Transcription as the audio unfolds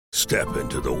Step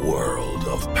into the world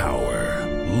of power,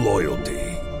 loyalty,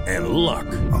 and luck.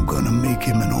 I'm gonna make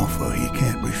him an offer he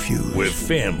can't refuse. With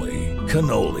family,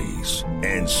 cannolis,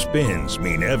 and spins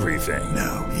mean everything.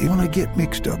 Now, you wanna get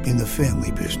mixed up in the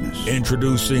family business.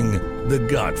 Introducing The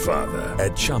Godfather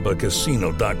at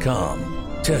ChumbaCasino.com.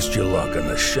 Test your luck in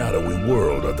the shadowy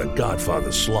world of The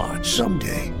Godfather slot.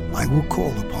 Someday, I will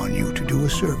call upon you to do a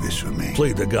service for me.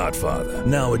 Play The Godfather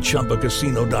now at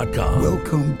ChumbaCasino.com.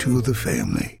 Welcome to the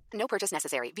family. No purchase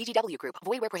necessary. VGW Group.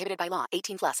 Void where prohibited by law.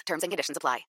 18 plus. Terms and conditions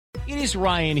apply. It is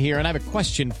Ryan here, and I have a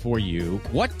question for you.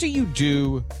 What do you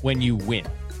do when you win?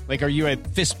 Like, are you a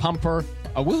fist pumper,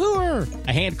 a woohooer,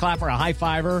 a hand clapper, a high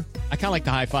fiver? I kind of like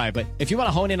the high five, but if you want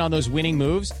to hone in on those winning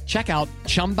moves, check out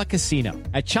Chumba Casino.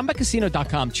 At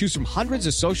ChumbaCasino.com, choose from hundreds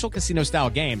of social casino-style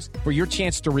games for your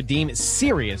chance to redeem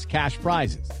serious cash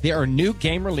prizes. There are new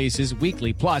game releases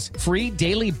weekly, plus free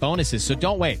daily bonuses. So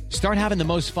don't wait. Start having the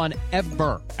most fun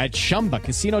ever at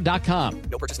ChumbaCasino.com.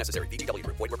 No purchase necessary. VGW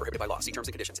Group. Void where prohibited by law. See terms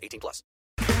and conditions. 18 plus.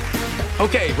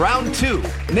 Okay, round two.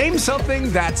 Name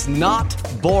something that's not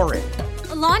boring.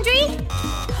 A laundry?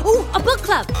 Ooh, a book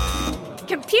club.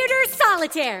 Computer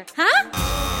solitaire, huh?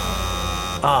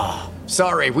 Ah,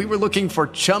 sorry, we were looking for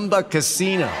Chumba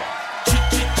Casino.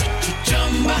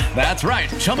 That's right,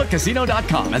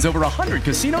 ChumbaCasino.com has over 100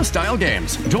 casino-style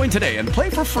games. Join today and play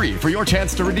for free for your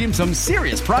chance to redeem some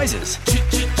serious prizes.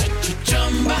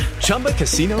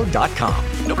 ChumbaCasino.com.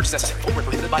 No purchase necessary. Void where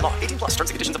prohibited by law. 18 plus. Terms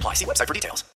and conditions apply. See website for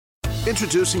details.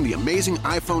 Introducing the amazing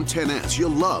iPhone XS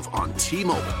you'll love on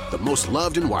T-Mobile, the most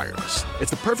loved in wireless. It's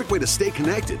the perfect way to stay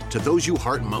connected to those you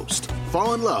heart most.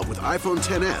 Fall in love with iPhone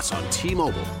XS on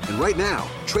T-Mobile. And right now,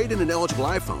 trade in an eligible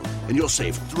iPhone and you'll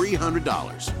save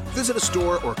 $300. Visit a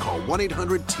store or call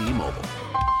 1-800-T-Mobile.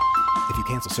 If you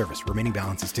cancel service, remaining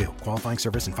balance is due. Qualifying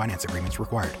service and finance agreements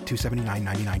required.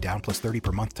 $279.99 down plus 30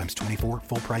 per month times 24.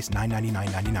 Full price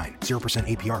 $999.99.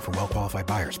 0% APR for well-qualified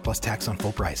buyers plus tax on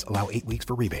full price. Allow 8 weeks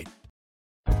for rebate.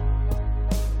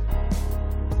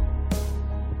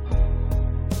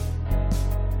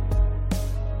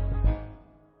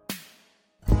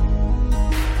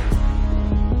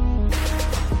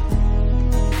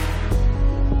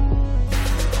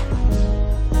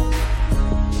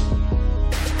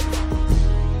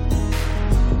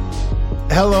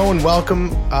 Hello and welcome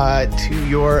to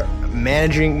your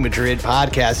Managing Madrid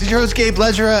podcast. This is your host, Gabe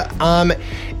Lezra,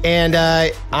 and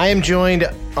I am joined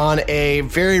on a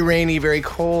very rainy, very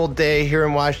cold day here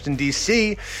in Washington,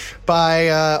 D.C. by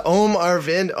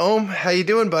Arvind. How you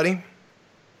doing, buddy?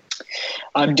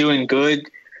 I'm doing good.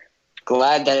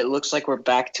 Glad that it looks like we're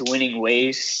back to winning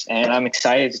ways, and I'm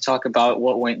excited to talk about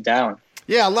what went down.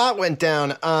 Yeah, a lot went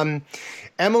down.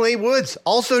 Emilee Woods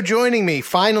also joining me.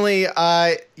 Finally,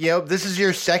 this is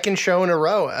your second show in a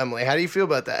row, Emily. How do you feel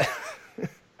about that?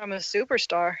 I'm a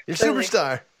superstar. You're a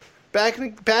superstar. Back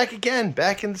again,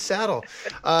 back in the saddle.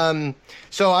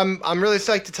 So I'm really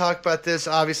psyched to talk about this.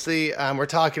 Obviously, we're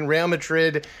talking Real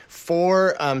Madrid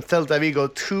 4, Celta Vigo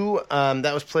 2.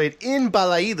 That was played in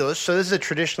Balaídos. So this is a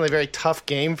traditionally very tough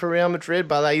game for Real Madrid.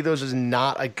 Balaídos is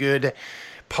not a good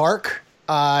park.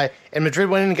 And Madrid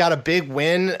went in and got a big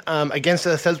win against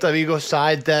the Celta Vigo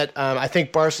side that I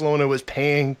think Barcelona was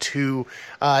paying to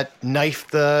knife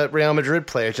the Real Madrid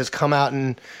players. Just come out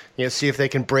and see if they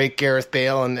can break Gareth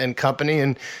Bale and company.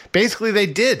 And basically they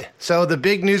did. So the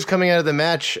big news coming out of the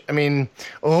match, I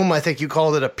think you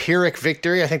called it a Pyrrhic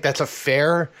victory. I think that's a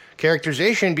fair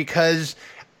characterization because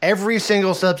every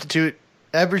single substitution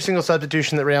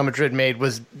that Real Madrid made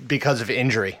was because of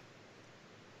injury.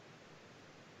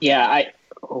 Yeah,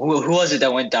 who was it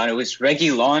that went down? It was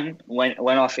Regilión went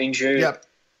off injured. Yep.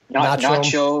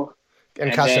 Nacho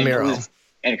and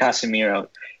Casemiro.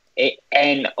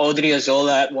 And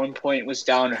Odriozola at one point was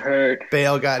down hurt.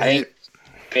 Bale got hit.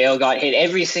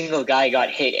 Every single guy got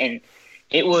hit, and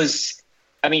it was.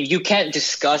 You can't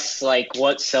discuss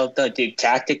what Celta did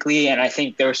tactically, and I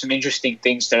think there were some interesting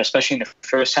things there, especially in the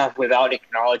first half, without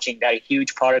acknowledging that a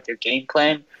huge part of their game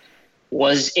plan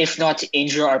was, if not to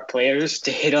injure our players,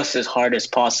 to hit us as hard as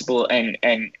possible and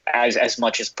as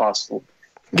much as possible.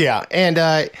 Yeah,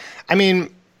 and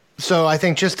so I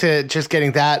think just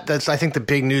getting that's I think the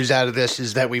big news out of this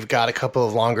is that we've got a couple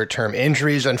of longer term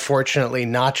injuries. Unfortunately,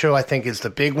 Nacho I think is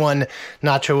the big one.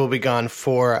 Nacho will be gone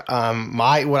for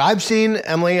what I've seen,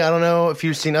 Emily. I don't know if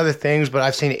you've seen other things, but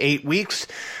I've seen 8 weeks.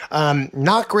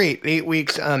 Not great. 8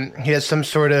 weeks. He has some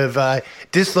sort of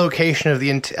dislocation of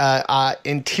the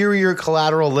interior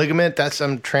collateral ligament.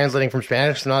 I'm translating from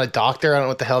Spanish. I'm not a doctor. I don't know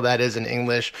what the hell that is in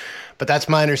English, but that's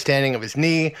my understanding of his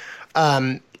knee.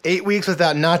 8 weeks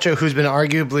without Nacho, who's been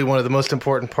arguably one of the most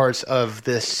important parts of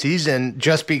this season,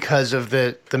 just because of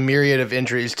the myriad of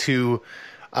injuries to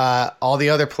all the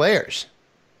other players.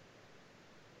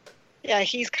 Yeah,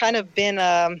 he's kind of been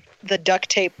the duct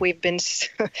tape we've been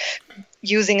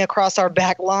using across our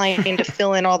back line to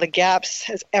fill in all the gaps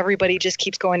as everybody just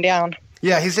keeps going down.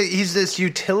 Yeah, he's this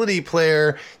utility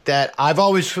player that I've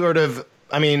always sort of,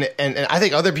 I mean, and I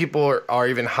think other people are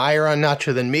even higher on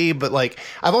Nacho than me, but like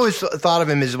I've always thought of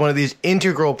him as one of these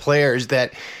integral players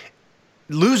that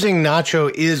losing Nacho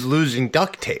is losing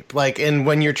duct tape. Like, and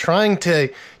when you're trying to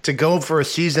go for a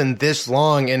season this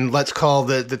long and let's call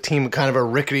the team kind of a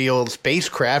rickety old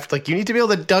spacecraft, like you need to be able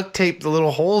to duct tape the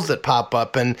little holes that pop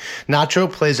up. And Nacho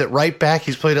plays at right back,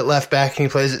 he's played at left back, and he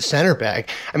plays at center back.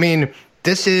 I mean,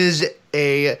 this is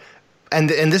and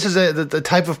this is the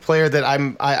type of player that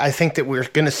I think that we're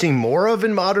going to see more of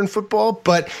in modern football,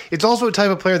 but it's also a type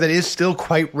of player that is still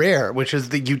quite rare, which is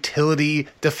the utility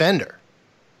defender.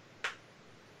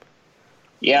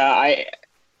 Yeah,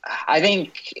 I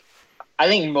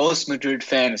think most Madrid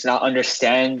fans now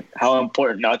understand how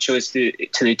important Nacho is to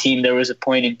the team. There was a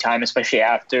point in time, especially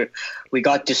after we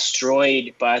got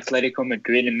destroyed by Atletico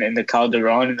Madrid in the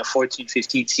Calderón in the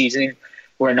 14-15 season,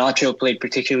 where Nacho played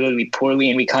particularly poorly,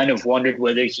 and we kind of wondered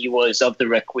whether he was of the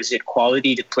requisite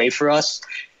quality to play for us.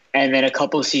 And then a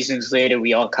couple of seasons later,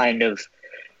 we all kind of,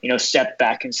 stepped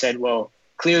back and said, well,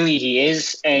 clearly he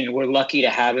is, and we're lucky to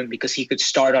have him because he could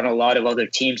start on a lot of other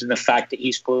teams. And the fact that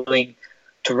he's willing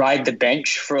to ride the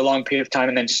bench for a long period of time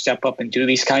and then step up and do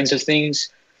these kinds of things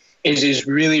is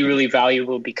really, really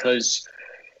valuable, because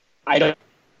I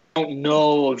don't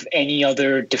know of any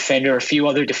other defender, a few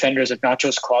other defenders of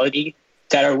Nacho's quality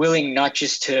that are willing not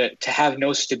just to have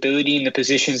no stability in the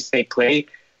positions they play,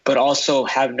 but also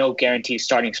have no guaranteed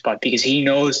starting spot, because he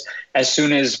knows as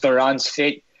soon as Varane's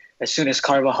fit, as soon as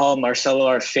Carvajal, Marcelo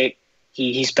are fit,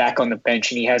 he's back on the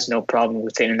bench and he has no problem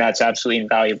with it, and that's absolutely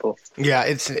invaluable. Yeah,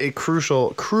 it's a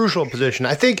crucial position.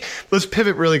 I think let's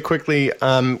pivot really quickly.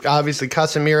 Obviously,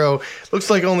 Casemiro looks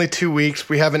like only 2 weeks.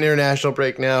 We have an international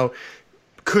break now.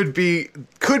 Could be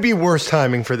worse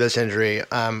timing for this injury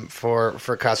for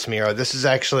Casemiro. This is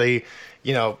actually,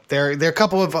 there are a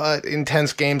couple of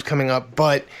intense games coming up,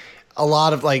 but a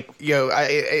lot of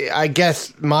I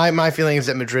guess my feeling is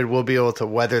that Madrid will be able to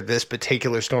weather this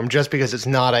particular storm just because it's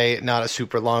not a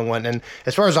super long one. And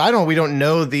as far as I know, we don't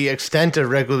know the extent of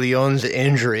Regilion's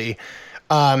injury,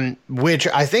 which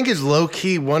I think is low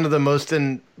key one of the most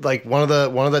one of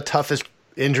the toughest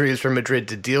injuries for Madrid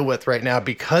to deal with right now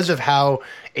because of how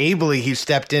ably he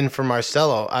stepped in for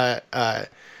Marcelo. I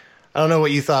don't know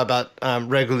what you thought about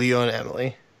Regilión,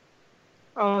 Emily.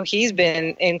 Oh, he's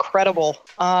been incredible.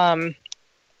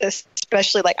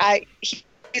 Especially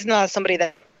he's not somebody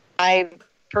that I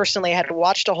personally had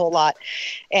watched a whole lot.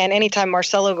 And anytime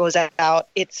Marcelo goes out,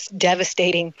 it's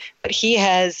devastating. But he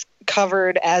has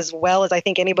covered as well as I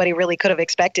think anybody really could have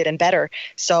expected, and better.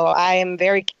 So I am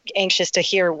very anxious to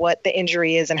hear what the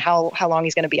injury is and how long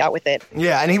he's going to be out with it.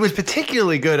 Yeah, and he was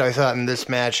particularly good, I thought, in this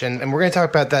match, and we're going to talk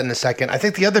about that in a second. I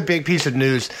think the other big piece of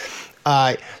news,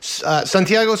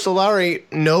 Santiago Solari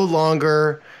no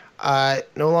longer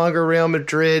Real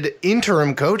Madrid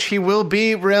interim coach. He will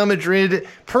be Real Madrid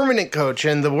permanent coach,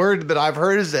 and the word that I've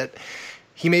heard is that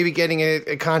he may be getting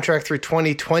a contract through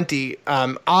 2020.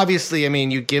 Obviously, I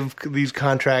mean, you give these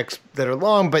contracts that are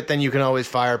long, but then you can always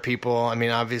fire people. I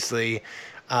mean, obviously,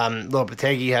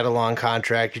 Lopetegui had a long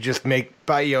contract. You just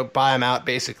buy him out,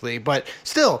 basically. But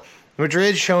still,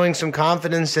 Madrid showing some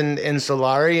confidence in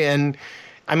Solari. And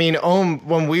I mean,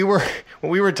 when we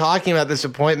were talking about this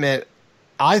appointment,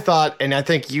 I thought, and I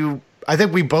think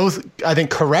we both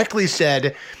correctly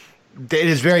said, it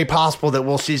is very possible that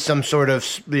we'll see some sort of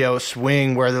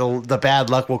swing where the bad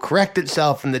luck will correct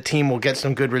itself and the team will get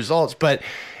some good results. But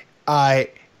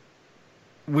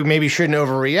we maybe shouldn't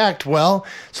overreact. Well,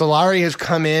 Solari has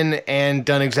come in and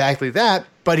done exactly that,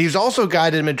 but he's also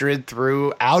guided Madrid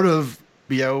through out of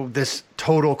this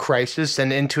total crisis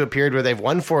and into a period where they've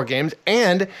won 4 games.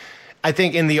 And I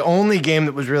think in the only game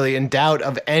that was really in doubt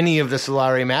of any of the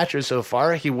Solari matches so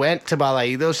far, he went to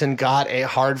Balaídos and got a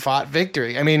hard-fought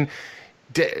victory. I mean,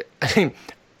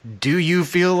 do you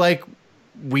feel like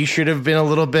we should have been a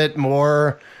little bit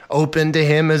more open to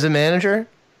him as a manager?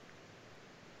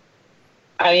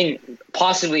 I mean,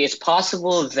 possibly. It's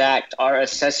possible that our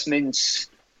assessments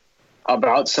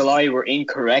about Solari were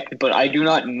incorrect, but I do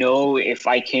not know if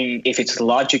it's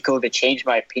logical to change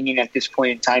my opinion at this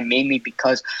point in time, mainly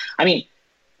because, I mean,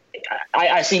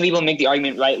 I see people make the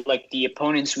argument, right? Like the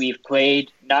opponents we've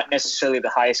played, not necessarily the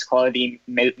highest quality.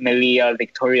 Melilla,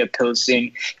 Victoria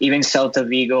Pilsen, even Celta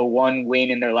Vigo, 1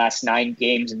 win in their last 9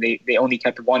 games, and they only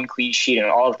kept 1 clean sheet in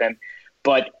all of them.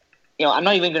 But I'm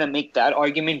not even going to make that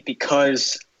argument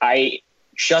because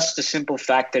just the simple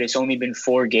fact that it's only been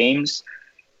 4 games.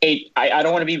 I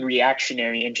don't want to be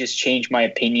reactionary and just change my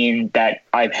opinion that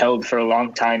I've held for a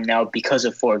long time now because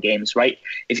of 4 games, right?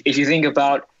 If you think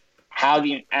about how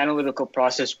the analytical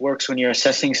process works when you're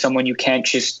assessing someone, you can't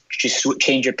just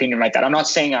change your opinion like that. I'm not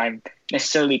saying I'm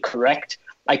necessarily correct.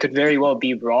 I could very well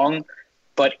be wrong,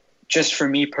 but just for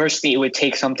me personally, it would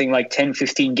take something like 10,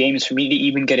 15 games for me to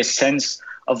even get a sense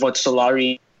of what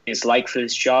Solari is like for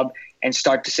this job and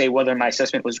start to say whether my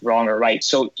assessment was wrong or right.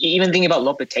 So even thinking about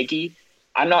Lopetegui,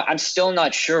 I'm still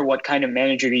not sure what kind of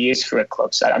manager he is for a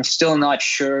club side. I'm still not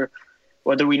sure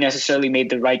whether we necessarily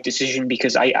made the right decision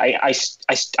because I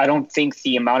don't think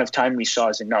the amount of time we saw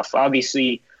is enough.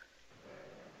 Obviously,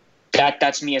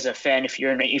 that's me as a fan. If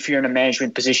you're in a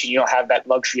management position, you don't have that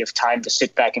luxury of time to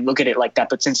sit back and look at it like that.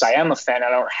 But since I am a fan, I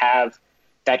don't have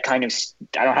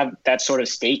that sort of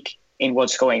stake in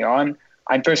what's going on.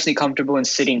 I'm personally comfortable in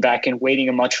sitting back and waiting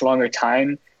a much longer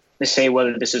time to say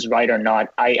whether this is right or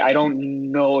not. I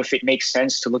don't know if it makes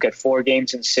sense to look at 4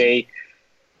 games and say,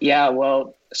 yeah,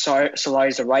 well, Solari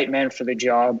is the right man for the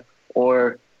job,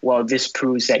 or, well, this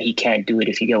proves that he can't do it,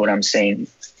 if you get what I'm saying.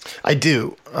 I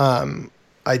do.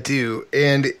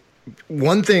 And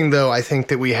one thing, though, I think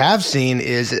that we have seen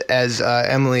is, as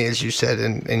Emily, as you said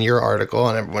in your article,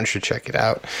 and everyone should check it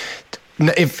out,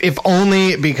 if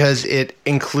only because it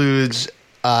includes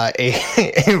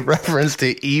a reference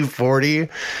to E40.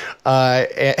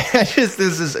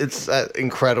 It's an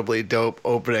incredibly dope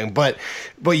opening. But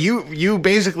you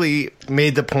basically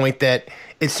made the point that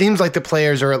it seems like the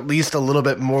players are at least a little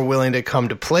bit more willing to come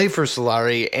to play for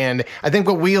Solari. And I think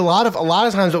a lot of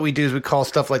times what we do is we call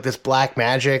stuff like this black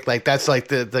magic. Like that's like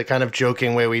the kind of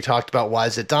joking way we talked about why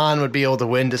Zidane would be able to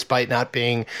win despite not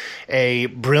being a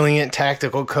brilliant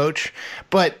tactical coach.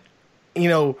 But,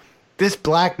 this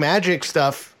black magic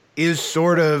stuff is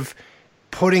sort of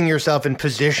putting yourself in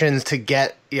positions to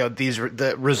get,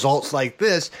 the results like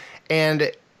this.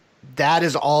 And that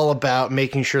is all about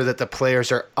making sure that the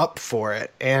players are up for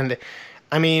it. And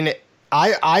I mean,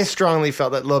 I strongly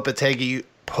felt that Lopetegui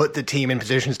put the team in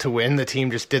positions to win. The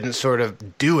team just didn't sort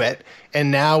of do it.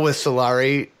 And now with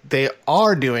Solari, they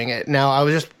are doing it. Now I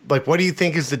was just like, what do you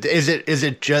think is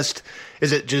it just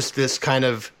this kind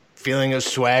of feeling of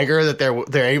swagger that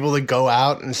they're able to go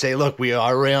out and say, look, we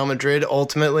are Real Madrid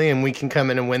ultimately, and we can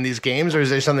come in and win these games? Or is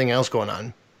there something else going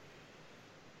on?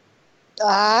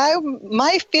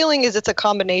 My feeling is it's a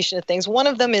combination of things. One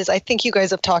of them is, I think you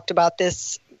guys have talked about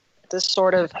this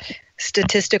sort of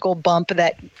statistical bump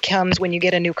that comes when you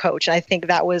get a new coach. I think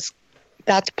that's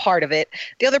part of it.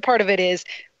 The other part of it is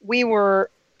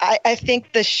I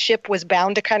think the ship was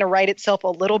bound to kind of right itself a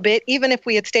little bit. Even if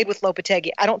we had stayed with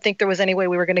Lopetegui, I don't think there was any way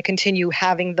we were going to continue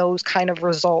having those kind of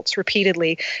results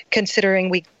repeatedly, considering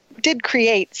we did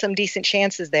create some decent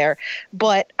chances there.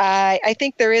 But I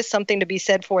think there is something to be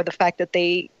said for the fact that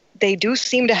they do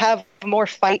seem to have more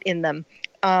fight in them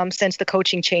since the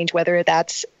coaching change. Whether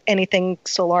that's anything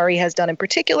Solari has done in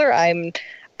particular, I'm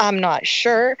not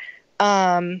sure.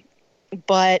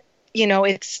 But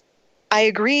I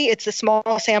agree. It's a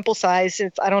small sample size.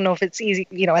 I don't know if it's easy.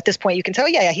 At this point, you can tell,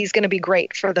 he's going to be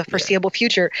great for the foreseeable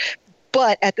future.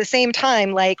 But at the same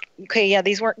time,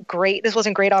 these weren't great. This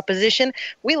wasn't great opposition.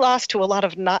 We lost to a lot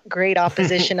of not great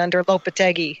opposition under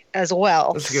Lopetegui as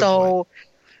well. So,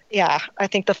 I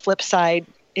think the flip side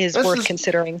is worth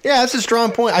considering. Yeah, that's a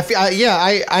strong point.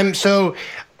 I'm so.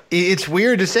 It's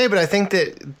weird to say, but I think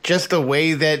that just the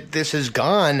way that this has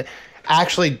gone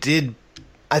actually did,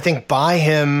 I think, buy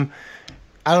him.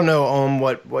 I don't know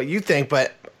what you think,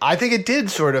 but I think it did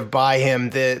sort of buy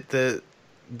him the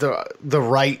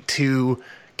right to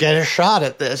get a shot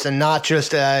at this, and not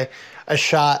just a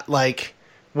shot like,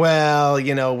 well,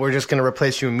 we're just going to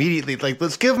replace you immediately. Like,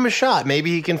 let's give him a shot. Maybe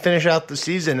he can finish out the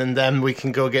season, and then we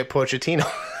can go get Pochettino.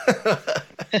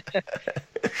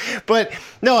 But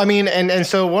no, I mean, and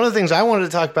so one of the things I wanted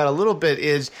to talk about a little bit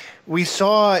is we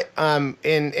saw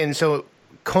so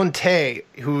Conte,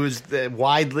 who's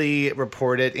widely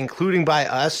reported, including by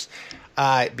us,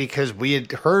 because we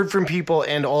had heard from people,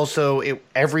 and also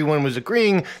everyone was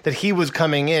agreeing that he was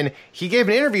coming in. He gave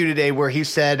an interview today where he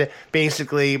said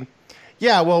basically,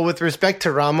 with respect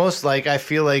to Ramos, I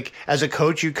feel like as a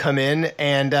coach you come in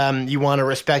and you want to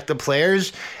respect the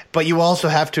players, but you also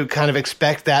have to kind of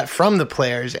expect that from the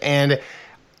players. And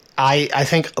I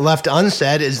think left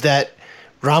unsaid is that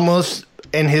Ramos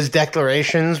and his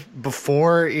declarations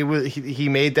before he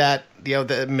made that,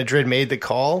 that Madrid made the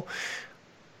call,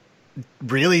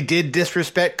 really did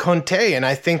disrespect Conte, and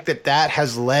I think that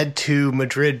has led to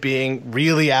Madrid being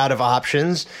really out of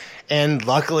options. And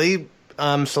luckily,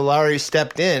 Solari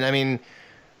stepped in. I mean,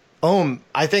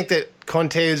 I think that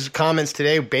Conte's comments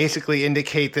today basically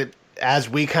indicate that, as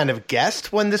we kind of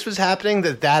guessed when this was happening,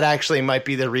 that actually might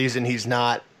be the reason he's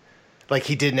not, like,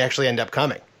 he didn't actually end up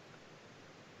coming.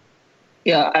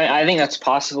 Yeah, I think that's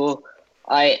possible.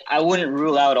 I wouldn't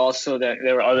rule out also that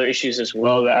there were other issues as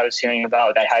well that I was hearing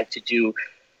about that had to do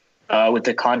with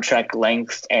the contract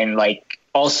length. And, like,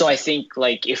 also I think,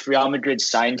 like, if Real Madrid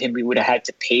signed him, we would have had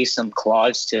to pay some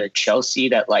clause to Chelsea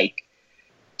that, like,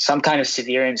 some kind of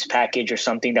severance package or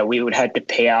something that we would have to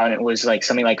pay out. And it was like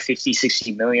something like 50,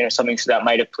 60 million or something. So that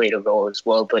might have played a role as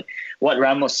well. But what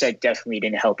Ramos said definitely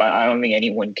didn't help. I don't think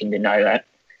anyone can deny that.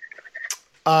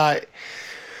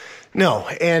 No.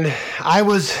 And I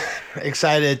was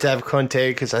excited to have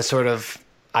Conte because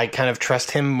I kind of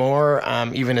trust him more,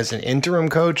 even as an interim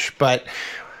coach. But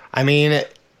I mean,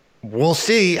 we'll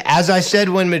see. As I said,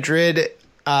 when Madrid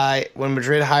hired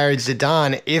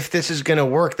Zidane, if this is going to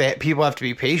work, that people have to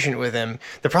be patient with him.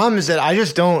 The problem is that I'm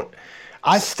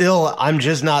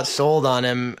just not sold on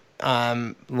him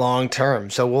long term.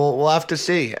 So we'll have to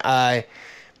see.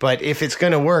 But if it's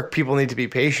going to work, people need to be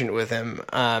patient with him.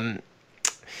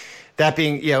 That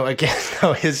being, again,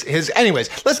 though,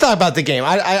 anyways, let's talk about the game.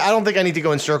 I don't think I need to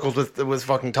go in circles with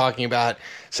fucking talking about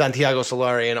Santiago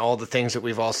Solari and all the things that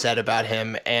we've all said about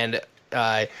him and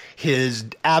his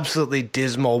absolutely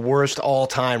dismal worst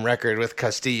all-time record with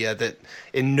Castilla that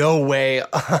in no way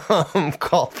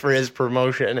called for his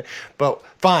promotion. But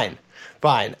fine.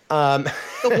 The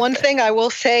one thing I will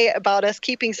say about us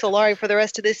keeping Solari for the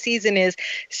rest of this season is,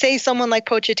 say someone like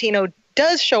Pochettino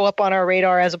does show up on our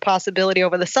radar as a possibility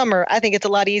over the summer, I think it's a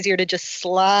lot easier to just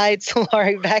slide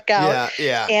Solari back out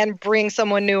and bring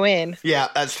someone new in. Yeah,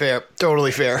 that's fair.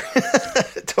 Totally fair.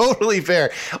 Totally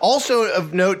fair. Also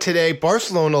of note today,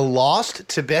 Barcelona lost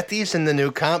to Betis in the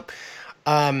Nou Camp.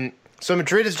 So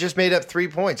Madrid has just made up 3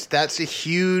 points. That's a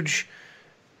huge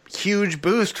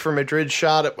boost for Madrid's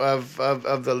shot of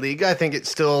the Liga. I think it's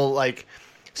still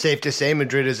safe to say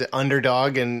Madrid is an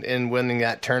underdog in winning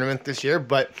that tournament this year,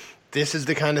 but this is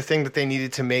the kind of thing that they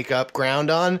needed to make up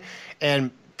ground on. And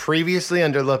previously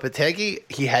under Lopetegui,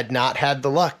 he had not had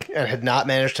the luck and had not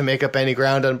managed to make up any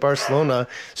ground on Barcelona.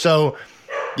 So,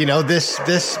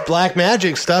 this black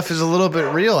magic stuff is a little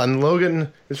bit real, and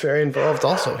Logan is very involved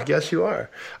also. Yes, you are.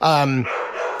 All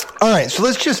right, so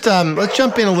let's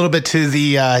jump in a little bit to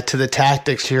the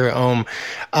tactics here at home.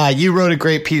 You wrote a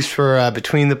great piece for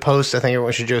Between the Posts. I think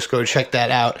everyone should just go check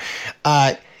that out.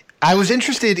 I was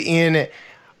interested in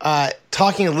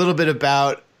talking a little bit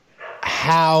about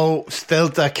how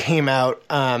Celta came out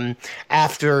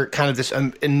after kind of this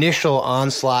initial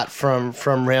onslaught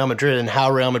from Real Madrid and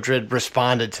how Real Madrid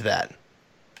responded to that.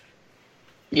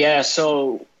 Yeah,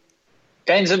 so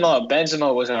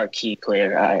Benzema was our key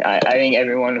player. I think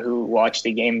everyone who watched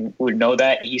the game would know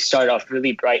that. He started off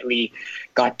really brightly,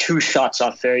 got 2 shots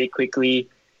off very quickly,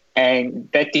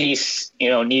 and Betis,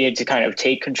 needed to kind of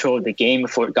take control of the game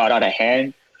before it got out of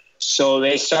hand. So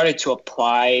they started to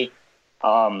apply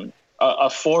a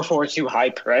 4-4-2 high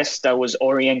press that was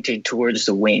oriented towards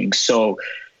the wing. So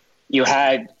you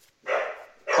had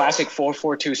classic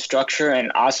 4-4-2 structure,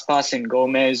 and Aspas and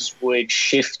Gomez would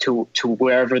shift to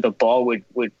wherever the ball would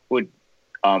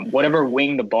whatever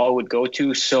wing the ball would go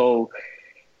to. So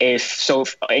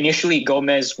initially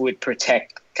Gomez would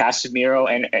protect Casemiro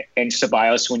and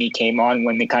Ceballos when he came on,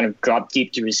 when they kind of dropped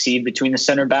deep to receive between the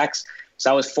center backs. So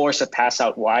that was force a pass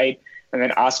out wide, and then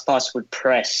Aspas would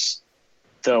press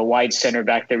the wide center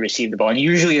back that received the ball. And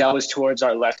usually that was towards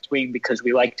our left wing because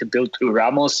we like to build through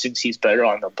Ramos since he's better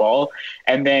on the ball.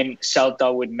 And then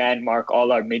Celta would man mark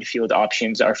all our midfield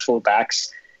options, our full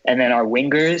backs, and then our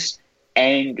wingers.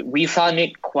 And we found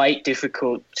it quite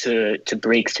difficult to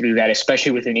break through that,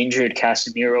 especially with an injured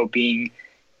Casemiro being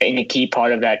in a key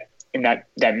part of that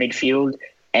midfield.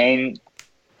 And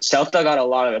Celta got a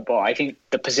lot of the ball. I think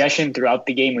the possession throughout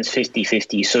the game was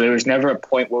 50-50. So there was never a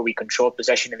point where we controlled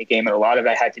possession in the game. And a lot of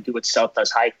that had to do with Celta's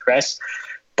high press.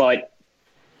 But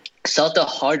Celta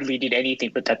hardly did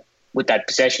anything with that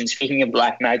possession. Speaking of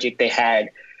black magic, they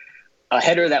had a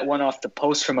header that went off the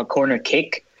post from a corner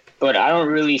kick. But I don't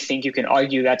really think you can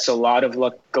argue that's a lot of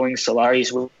luck going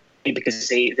Solari's way, because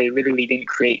they literally didn't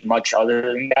create much other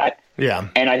than that. Yeah.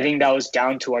 And I think that was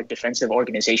down to our defensive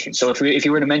organization. So if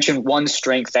you were to mention one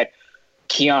strength that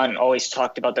Kian always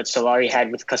talked about that Solari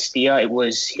had with Castilla, it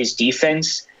was his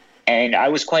defense. And I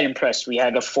was quite impressed. We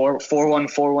had a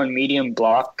 4-1-4-1 medium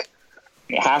block,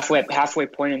 halfway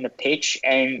point in the pitch,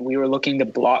 and we were looking to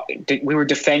block. We were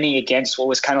defending against what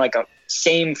was kind of like a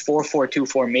same 4-4-2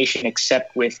 formation,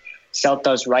 except with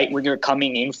Celta's right winger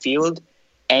coming infield.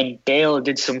 And Bale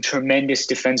did some tremendous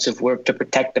defensive work to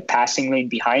protect the passing lane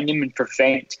behind him and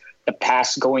prevent the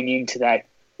pass going into that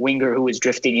winger who was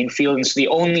drifting infield. And so the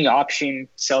only option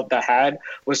Celta had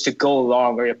was to go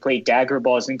long or to play dagger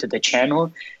balls into the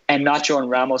channel. And Nacho and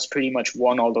Ramos pretty much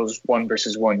won all those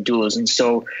 1-versus-1 duels. And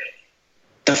so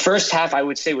the first half, I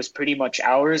would say, was pretty much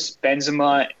ours.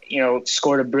 Benzema,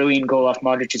 scored a brilliant goal off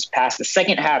Modric's pass. The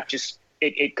second half,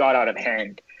 it got out of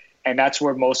hand. And that's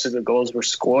where most of the goals were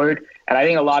scored. And I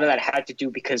think a lot of that had to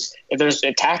do because if there's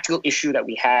a tactical issue that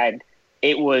we had,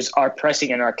 it was our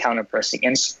pressing and our counter pressing.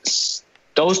 And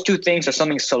those two things are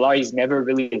something Solari's never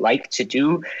really liked to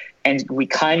do. And we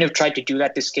kind of tried to do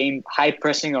that this game, high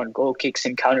pressing on goal kicks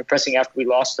and counter pressing after we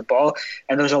lost the ball.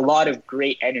 And there's a lot of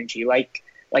great energy. Like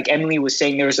Emilee was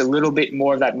saying, there was a little bit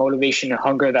more of that motivation and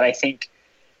hunger that I think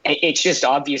it's just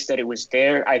obvious that it was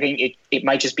there. I think it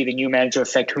might just be the new manager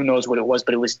effect. Who knows what it was,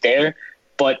 but it was there.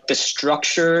 But the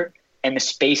structure and the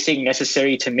spacing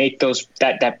necessary to make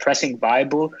that pressing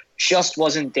viable just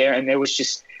wasn't there. And there was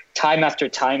just time after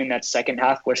time in that second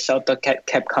half where Celta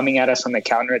kept coming at us on the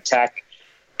counterattack.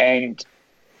 And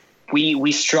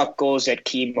we struck goals at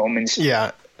key moments.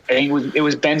 Yeah. I think it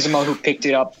was Benzema who picked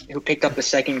up the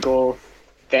second goal.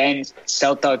 Then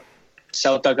Celta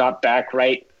got back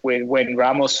right when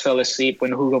Ramos fell asleep, when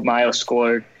Hugo Mayo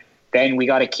scored. Then we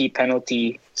got a key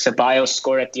penalty. Ceballos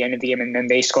scored at the end of the game, and then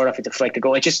they scored off a deflected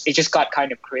goal. It just got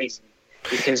kind of crazy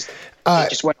because it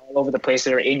just went all over the place.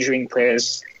 They were injuring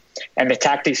players, and the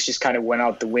tactics just kind of went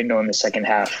out the window in the second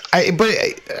half. I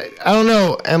don't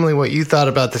know, Emilee, what you thought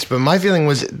about this, but my feeling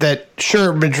was that,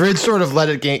 sure, Madrid sort of let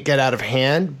it get out of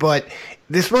hand, but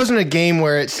this wasn't a game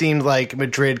where it seemed like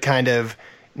Madrid kind of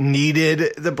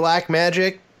needed the black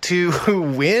magic to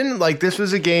win. Like, this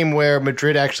was a game where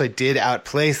Madrid actually did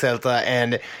outplay Celta,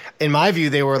 and in my view,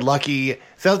 they were lucky.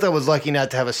 Celta was lucky not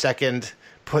to have a second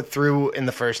put through in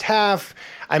the first half.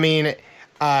 I mean,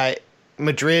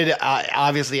 Madrid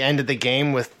obviously ended the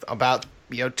game with about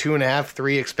 2.5,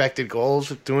 3 expected goals,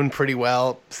 doing pretty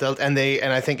well. And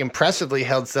I think impressively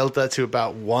held Celta to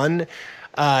about 1.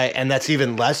 And that's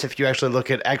even less if you actually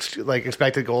look at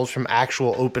expected goals from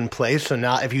actual open play. So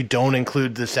not if you don't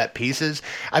include the set pieces.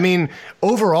 I mean,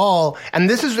 overall, and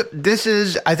this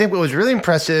is I think what was really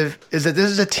impressive is that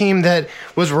this is a team that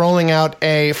was rolling out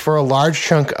for a large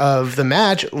chunk of the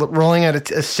match, rolling out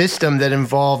a system that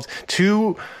involved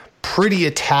 2 pretty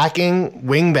attacking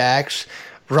wingbacks,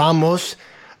 Ramos,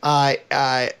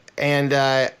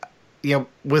 and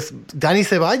with Dani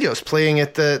Ceballos playing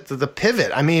at the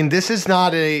pivot. I mean, this is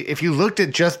not if you looked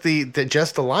at just the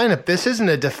lineup, this isn't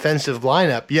a defensive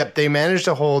lineup. Yep, they managed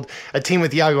to hold a team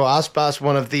with Iago Aspas,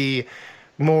 one of the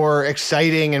more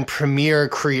exciting and premier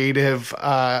creative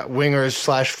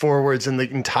wingers / forwards in the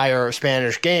entire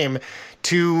Spanish game,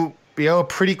 to a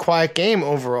pretty quiet game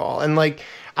overall. And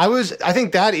I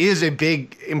think that is a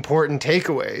big, important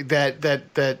takeaway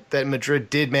that Madrid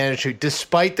did manage to,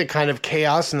 despite the kind of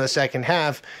chaos in the second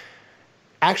half,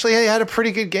 actually had a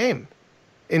pretty good game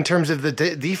in terms of the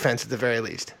defense at the very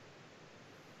least.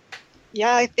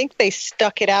 Yeah, I think they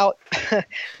stuck it out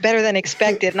better than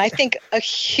expected. And I think a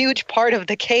huge part of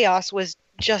the chaos was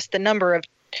just the number of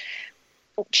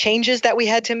changes that we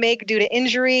had to make due to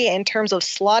injury in terms of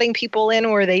slotting people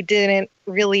in where they didn't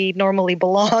really normally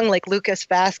belong, like Lucas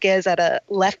Vazquez at a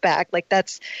left back.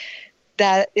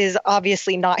 That is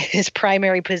obviously not his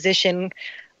primary position.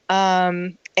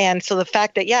 And so the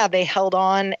fact that, they held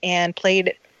on and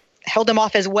held them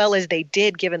off as well as they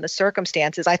did given the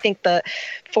circumstances. I think the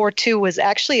 4-2 was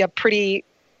actually a pretty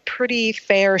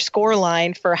fair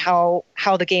scoreline for how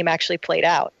the game actually played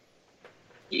out.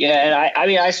 Yeah,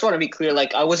 and I just want to be clear.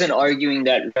 I wasn't arguing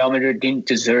that Real Madrid didn't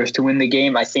deserve to win the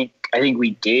game. I think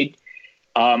we did.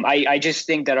 I just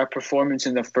think that our performance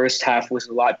in the first half was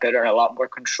a lot better and a lot more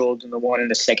controlled than the one in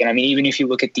the second. I mean, even if you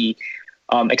look at the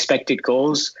expected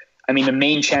goals, I mean, the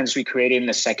main chance we created in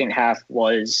the second half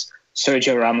was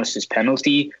Sergio Ramos's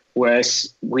penalty,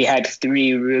 whereas we had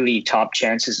 3 really top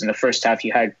chances in the first half.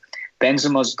 You had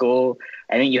Benzema's goal.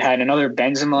 I think you had another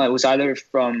Benzema. It was either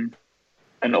from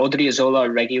an Odriozola or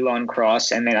Reguilión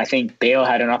cross, and then I think Bale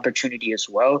had an opportunity as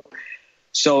well.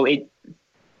 So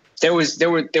there were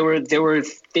good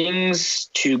things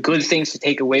to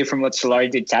take away from what Solari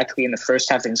did tactically in the first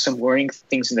half, and some worrying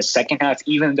things in the second half,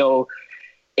 even though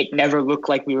it never looked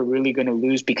like we were really going to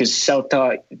lose, because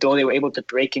Celta, though they were able to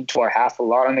break into our half a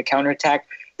lot on the counterattack,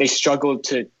 they struggled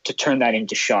to turn that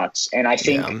into shots. And I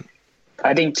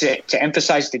think to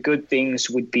emphasize the good things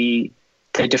would be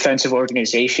the defensive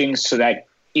organization, so that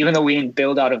even though we didn't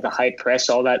build out of the high press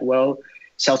all that well,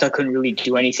 Celta couldn't really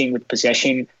do anything with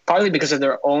possession, partly because of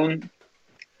their own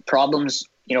problems,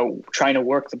 trying to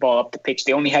work the ball up the pitch.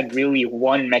 They only had really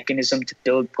one mechanism to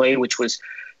build play, which was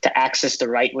to access the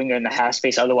right winger in the half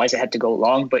space. Otherwise, it had to go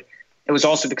long. But it was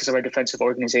also because of our defensive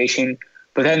organization.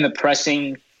 But then the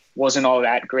pressing wasn't all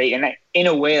that great. And in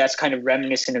a way, that's kind of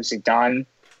reminiscent of Zidane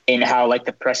in how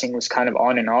the pressing was kind of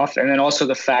on and off. And then also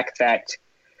the fact that,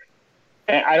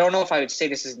 I don't know if I would say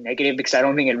this is negative because I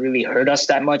don't think it really hurt us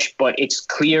that much, but it's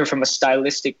clear from a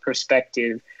stylistic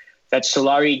perspective that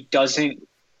Solari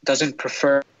doesn't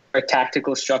prefer a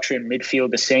tactical structure in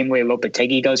midfield the same way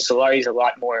Lopetegui does. Solari's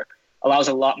allows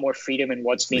a lot more freedom in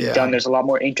what's being done. There's a lot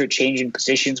more interchange in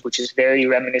positions, which is very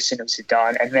reminiscent of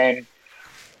Zidane. And then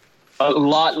a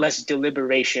lot less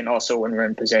deliberation also when we're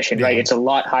in possession, right? It's a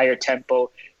lot higher tempo.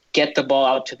 Get the ball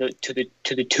out to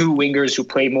the two wingers who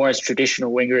play more as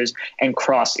traditional wingers and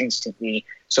cross instantly.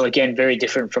 So again, very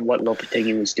different from what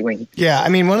Lopetegui was doing. Yeah, I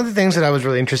mean, one of the things that I was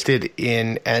really interested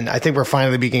in, and I think we're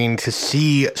finally beginning to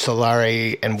see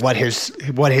Solari and what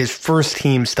his first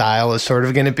team style is sort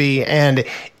of going to be, and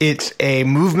it's a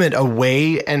movement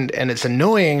away, and it's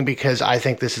annoying because I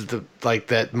think this is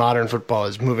that modern football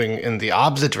is moving in the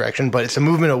opposite direction, but it's a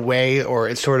movement away, or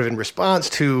it's sort of in response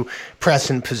to press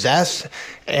and possess,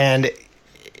 and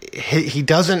he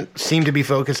doesn't seem to be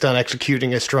focused on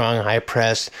executing a strong high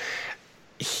press.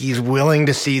 He's willing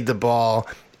to cede the ball,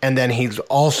 and then he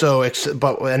also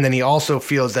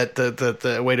feels that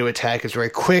the way to attack is very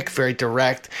quick, very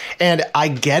direct. And I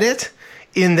get it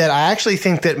in that I actually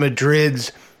think that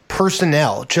Madrid's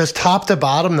personnel, just top to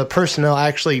bottom, the personnel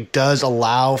actually does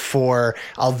allow for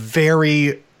a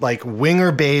very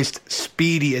winger-based,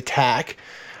 speedy attack.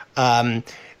 But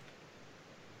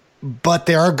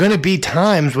there are going to be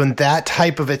times when that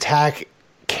type of attack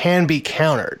can be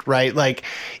countered, right?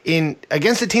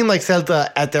 Against a team like Celta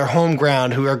at their home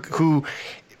ground, who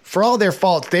for all their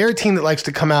faults, they're a team that likes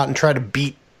to come out and try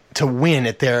to win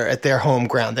at their home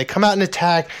ground. They come out and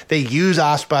attack. They use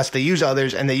Aspas, they use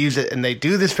others, and they use it, and they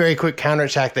do this very quick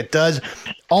counterattack that does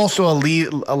also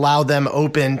allow them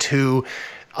open to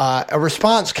a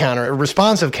responsive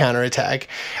counterattack,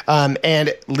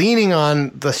 and leaning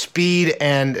on the speed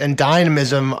and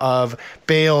dynamism of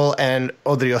Bale and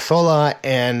Odriozola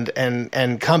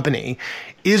and company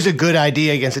is a good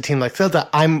idea against a team like Celta.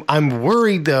 I'm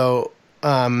worried though.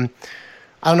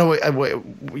 I don't know what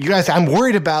you guys. I'm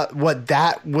worried about what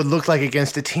that would look like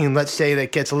against a team, let's say,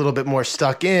 that gets a little bit more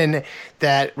stuck in,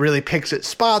 that really picks its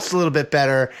spots a little bit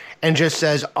better, and just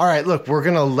says, "All right, look, we're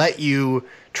going to let you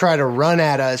try to run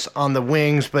at us on the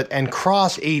wings, and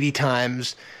cross 80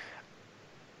 times."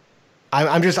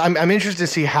 I'm interested to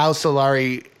see how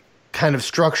Solari kind of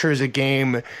structures a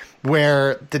game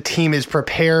where the team is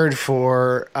prepared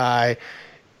for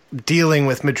dealing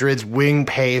with Madrid's wing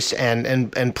pace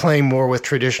and playing more with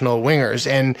traditional wingers.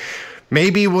 And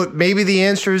maybe the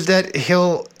answer is that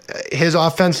his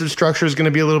offensive structure is going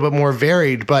to be a little bit more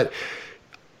varied, but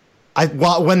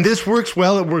when this works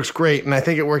well, it works great, and I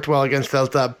think it worked well against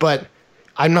Celta, but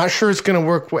I'm not sure it's going to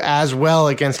work as well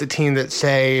against a team that,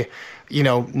 say,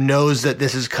 knows that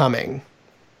this is coming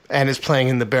and is playing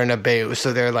in the Bernabeu,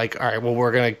 so they're like, all right, well,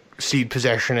 we're going to cede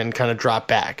possession and kind of drop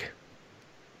back.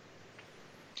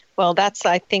 Well, that's,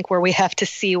 I think, where we have to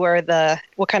see what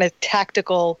kind of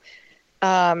tactical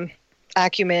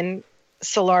acumen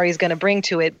Solari is going to bring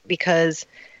to it, because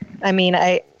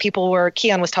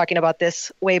Keon was talking about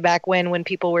this way back when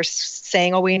people were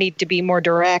saying, we need to be more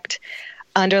direct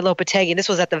under Lopetegui. This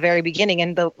was at the very beginning,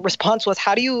 and the response was,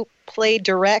 how do you play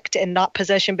direct and not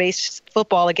possession-based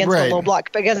football against a low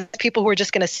block? Because people who are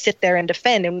just going to sit there and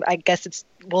defend, and I guess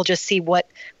we'll just see what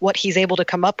he's able to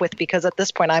come up with, because at this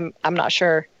point I'm not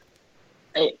sure.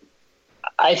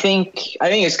 I think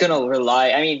it's going to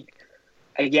rely. I mean,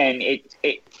 again,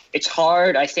 it's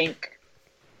hard, I think,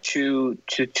 to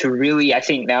really, I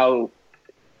think, now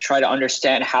try to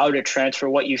understand how to transfer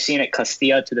what you've seen at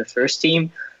Castilla to the first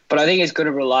team. But I think it's going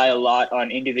to rely a lot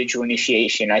on individual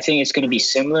initiation. I think it's going to be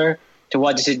similar to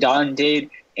what Zidane did,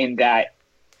 in that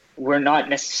we're not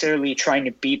necessarily trying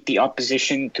to beat the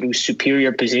opposition through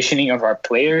superior positioning of our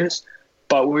players,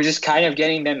 but we're just kind of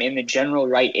getting them in the general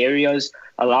right areas,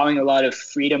 allowing a lot of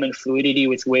freedom and fluidity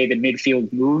with the way the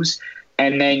midfield moves,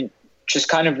 and then just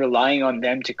kind of relying on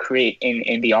them to create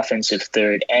in the offensive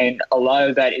third. And a lot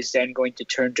of that is then going to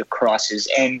turn to crosses.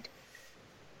 And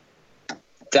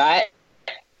that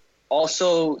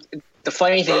also, the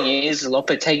funny thing is,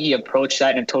 Lopetegui approached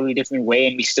that in a totally different way,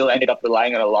 and we still ended up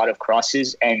relying on a lot of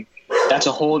crosses, and that's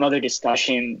a whole other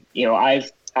discussion. You know,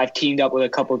 I've teamed up with a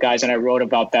couple guys, and I wrote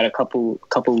about that a couple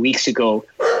weeks ago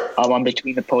on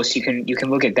Between the Posts. You can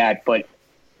look at that, but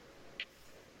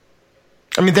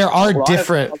I mean, there are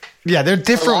different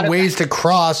ways to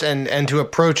cross and to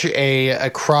approach a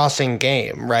crossing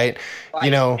game, right? Right,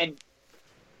 you know,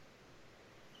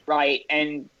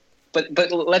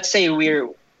 but let's say we're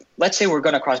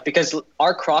going to cross, because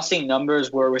our crossing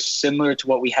numbers were similar to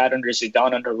what we had under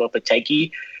Zidane, under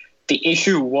Lopetegui. The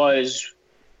issue was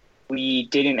we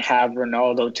didn't have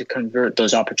Ronaldo to convert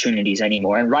those opportunities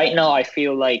anymore. And right now, I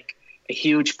feel like a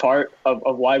huge part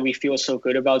of why we feel so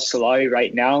good about Solari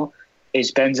right now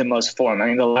is Benzema's form. I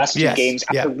mean, the last two games,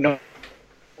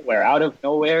 out of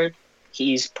nowhere,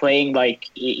 he's playing like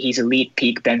he's elite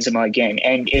peak Benzema again.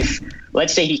 And if,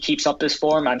 let's say, he keeps up this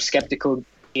form, I'm skeptical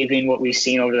given what we've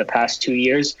seen over the past 2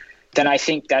 years, then I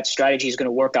think that strategy is going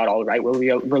to work out all right, where we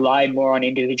rely more on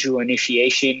individual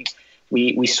initiation.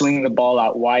 We swing the ball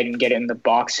out wide and get it in the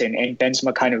box, and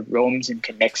Benzema kind of roams and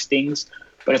connects things.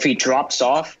 But if he drops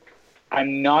off,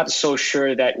 I'm not so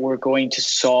sure that we're going to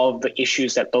solve the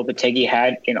issues that Lopetegui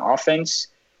had in offense,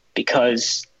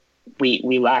 because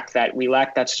we lack that. We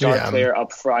lack that star player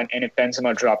up front, and if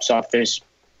Benzema drops off,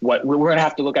 we're going to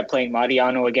have to look at playing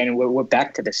Mariano again, and we're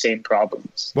back to the same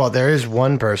problems. Well, there is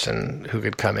one person who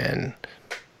could come in.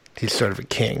 He's sort of a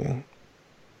king.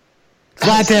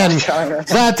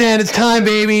 Zlatan, it's time,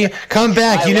 baby. Come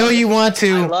back. You want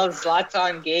to. I love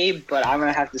Zlatan, Gabe, but I'm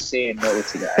gonna have to say a no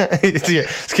to that.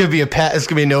 It's gonna be it's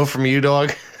gonna be a no from you,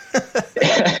 dog.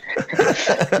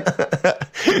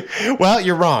 Well,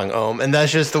 you're wrong, and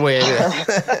that's just the way it is.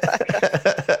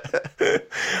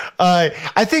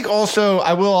 I think also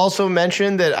I will also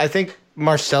mention that I think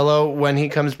Marcelo, when he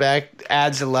comes back,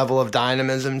 adds a level of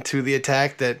dynamism to the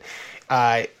attack that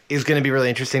is going to be really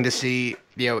interesting to see,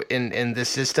 in this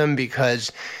system,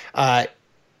 because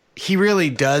he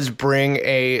really does bring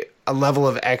a level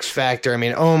of X factor. I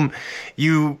mean,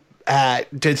 you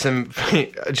did some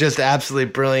just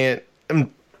absolutely brilliant,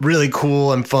 really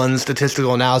cool and fun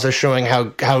statistical analysis showing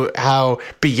how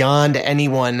beyond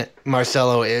anyone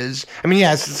Marcelo is. I mean,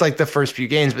 yes, it's like the first few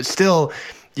games, but still,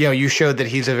 you showed that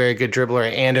he's a very good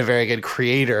dribbler and a very good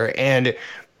creator. And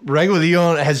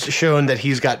Regilión has shown that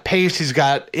he's got pace, he's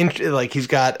got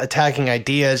attacking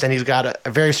ideas, and he's got a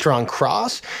very strong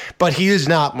cross, but he is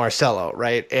not Marcelo,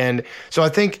 right? And so I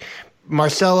think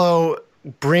Marcelo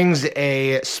brings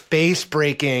a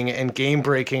space-breaking and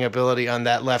game-breaking ability on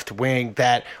that left wing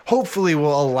that hopefully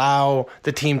will allow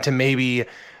the team to maybe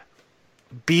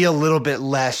be a little bit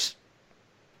less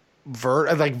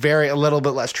a little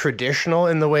bit less traditional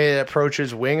in the way it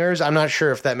approaches wingers. I'm not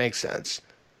sure if that makes sense.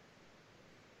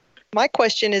 My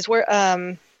question is where,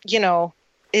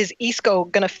 is Isco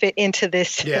going to fit into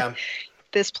this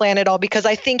this plan at all? Because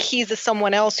I think he's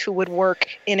someone else who would work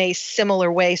in a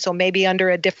similar way. So maybe under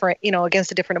a different,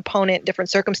 against a different opponent, different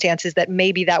circumstances, that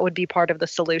maybe that would be part of the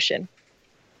solution.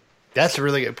 That's a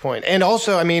really good point. And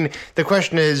also, I mean, the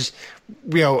question is,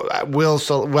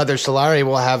 whether Solari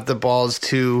will have the balls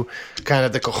to kind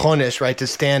of the cojones, right, to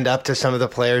stand up to some of the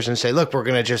players and say, look, we're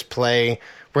going to just play,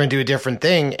 we're going to do a different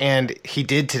thing. And he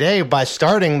did today by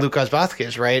starting Lucas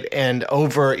Vázquez, right, and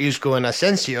over Isco and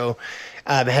Asensio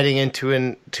heading into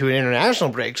an international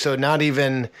break. So not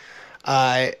even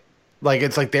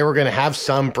it's like they were going to have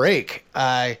some break.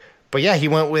 But yeah, he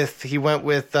went with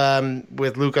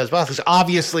Lucas Vázquez.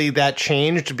 Obviously, that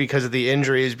changed because of the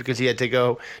injuries, because he had to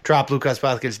go drop Lucas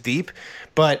Vázquez deep.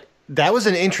 But that was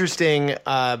an interesting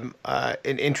lineup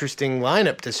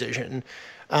decision.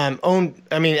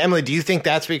 Emilee, do you think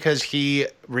that's because he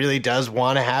really does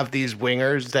want to have these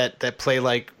wingers that play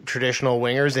like traditional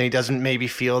wingers, and he doesn't maybe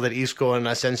feel that Isco and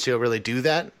Asensio really do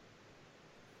that?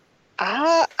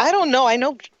 I don't know. I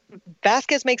know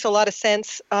Vázquez makes a lot of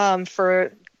sense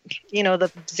for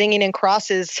the zinging and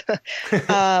crosses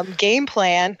game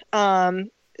plan.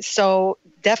 So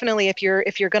definitely if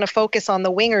you're going to focus on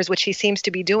the wingers, which he seems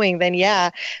to be doing, then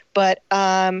yeah. But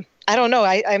I don't know.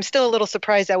 I'm still a little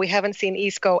surprised that we haven't seen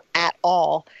Isco at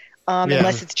all,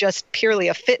 unless it's just purely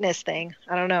a fitness thing.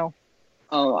 I don't know.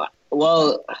 Oh,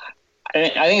 well, I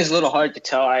think it's a little hard to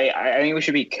tell. I think we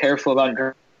should be careful about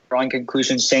drawing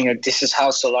conclusions saying that this is how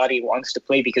Solari wants to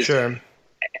play, because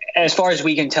as far as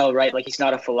we can tell, right, like, he's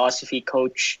not a philosophy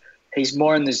coach. He's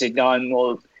more in the Zidane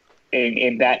mold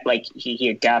in that, like, he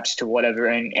adapts to whatever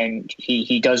and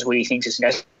he does what he thinks is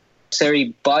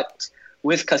necessary. But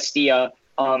with Castilla,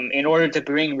 in order to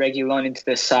bring Regilión into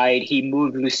the side, he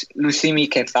moved Lucimi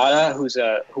Quezada,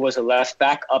 who was a left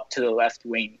back, up to the left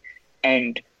wing.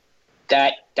 And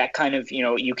that kind of,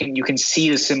 you can see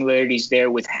the similarities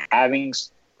there with having,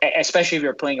 especially if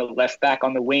you're playing a left back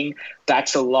on the wing.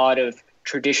 That's a lot of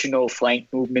traditional flank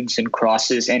movements and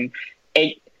crosses, and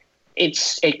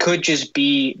it could just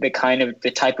be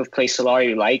the type of play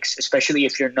Solari likes, especially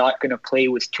if you're not going to play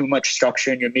with too much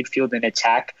structure in your midfield and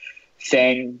attack.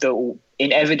 Then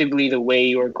inevitably the way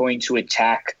you're going to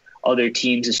attack other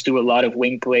teams is through a lot of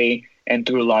wing play and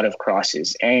through a lot of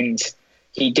crosses. And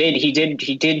he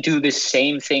did do the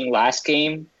same thing last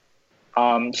game.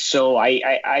 So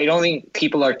I don't think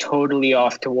people are totally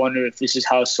off to wonder if this is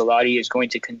how Solari is going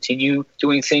to continue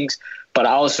doing things. But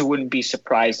I also wouldn't be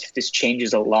surprised if this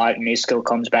changes a lot and Isco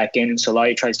comes back in and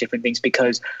Solari tries different things,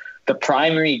 because the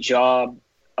primary job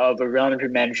of a Real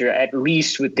Madrid manager, at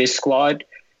least with this squad,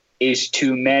 is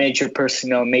to manage your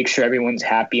personnel, make sure everyone's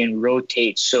happy, and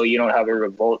rotate so you don't have a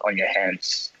revolt on your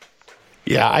hands.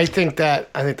 Yeah, I think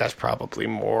that's probably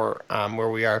more where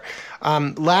we are.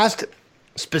 Last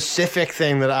specific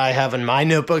thing that I have in my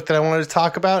notebook that I wanted to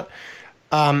talk about.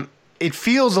 It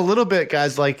feels a little bit,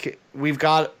 guys, like we've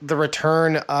got the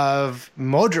return of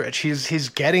Modric. He's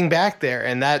getting back there,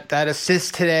 and that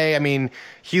assist today, I mean,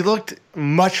 he looked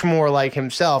much more like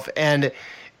himself. And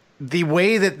the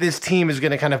way that this team is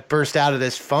going to kind of burst out of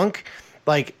this funk,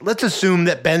 like, let's assume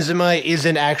that Benzema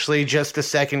isn't actually just the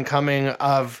second coming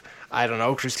of, I don't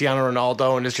know, Cristiano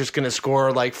Ronaldo, and is just going to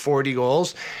score like 40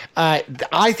 goals.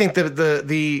 I think that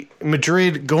the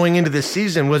Madrid going into this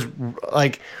season was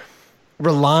like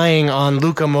relying on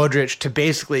Luka Modric to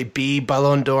basically be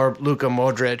Ballon d'Or Luka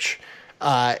Modric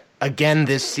again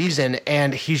this season,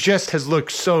 and he just has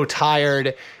looked so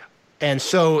tired and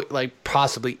so like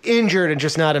possibly injured and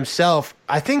just not himself.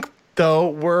 I think though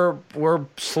we're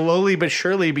slowly but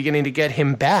surely beginning to get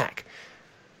him back.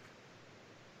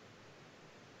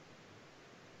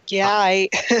 Yeah, I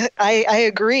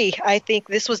agree. I think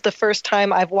this was the first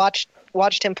time I've watched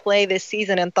him play this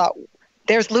season and thought,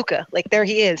 "There's Luka, like there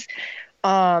he is."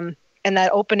 And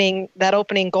that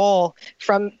opening goal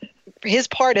from his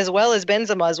part as well as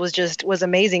Benzema's was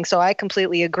amazing. So I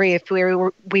completely agree. If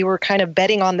we were kind of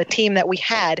betting on the team that we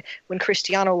had when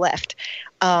Cristiano left,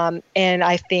 and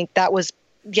I think that was.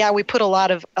 Yeah, we put a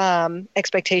lot of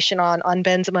expectation on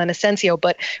Benzema and Asensio,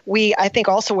 but I think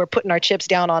also we're putting our chips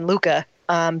down on Luka.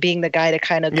 Being the guy to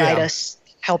kind of guide us,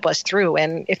 help us through.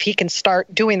 And if he can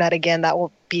start doing that again, that will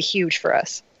be huge for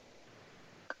us.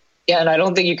 Yeah, and I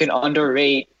don't think you can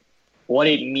underrate what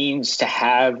it means to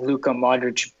have Luka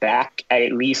Modric back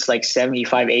at least like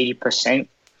 75-80%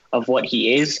 of what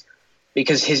he is,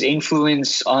 because his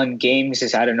influence on games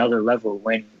is at another level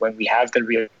when we have the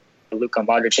real Luka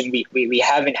Modric. And we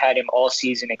haven't had him all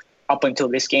season up until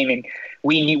this game, and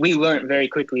we learned very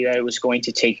quickly that it was going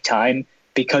to take time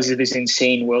because of his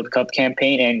insane World Cup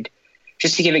campaign. And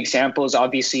just to give examples,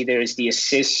 obviously there's the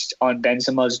assist on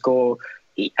Benzema's goal.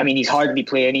 He's hardly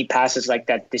played any passes like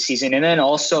that this season. And then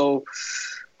also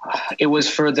it was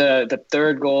for the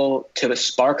third goal to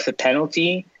spark the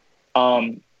penalty.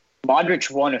 Modric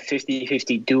won a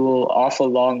 50-50 duel off a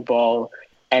long ball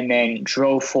and then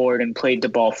drove forward and played the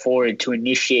ball forward to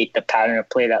initiate the pattern of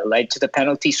play that led to the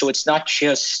penalty. So it's not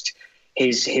just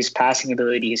his passing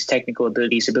ability, his technical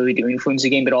ability, his ability to influence the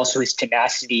game, but also his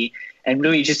tenacity and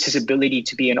really just his ability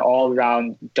to be an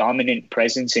all-round dominant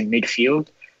presence in midfield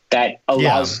that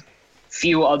allows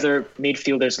few other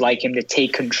midfielders like him to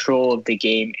take control of the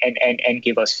game and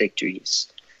give us victories.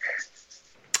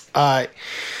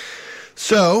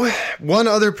 So one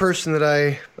other person that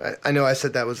I know I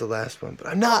said that was the last one, but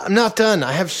I'm not done.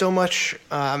 I have so much.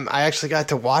 I actually got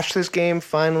to watch this game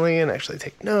finally and actually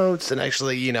take notes and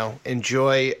actually,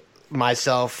 enjoy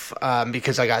myself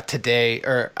because I got today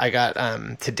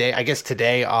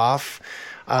off.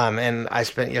 And I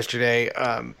spent yesterday,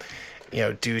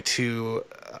 due to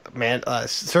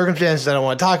circumstances I don't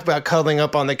want to talk about, cuddling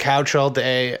up on the couch all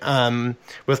day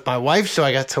with my wife. So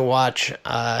I got to watch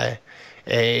a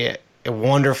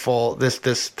wonderful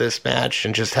this match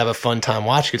and just have a fun time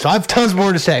watching it. So I have tons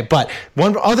more to say, but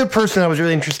one other person I was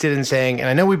really interested in saying, and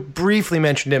I know we briefly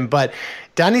mentioned him, but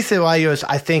Dani Ceballos,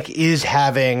 I think, is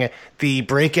having the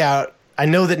breakout. I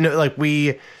know that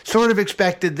we sort of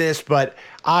expected this, but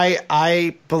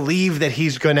I believe that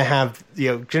he's going to have,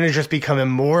 going to just become a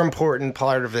more important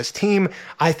part of this team.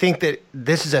 I think that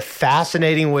this is a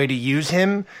fascinating way to use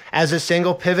him as a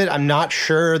single pivot. I'm not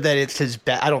sure that it's his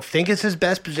best. I don't think it's his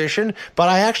best position, but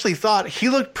I actually thought he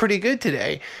looked pretty good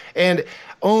today. And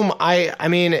I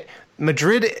mean,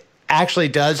 Madrid actually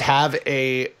does have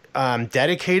a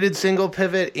dedicated single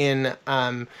pivot in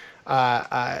our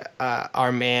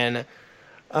man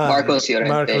Marcos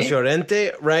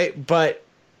Llorente, right? But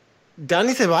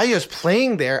Dani Ceballos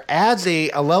playing there adds a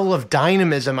level of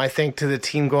dynamism, I think, to the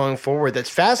team going forward that's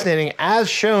fascinating, as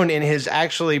shown in his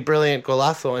actually brilliant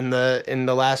golazo in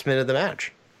the last minute of the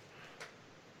match.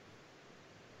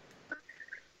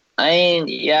 I mean,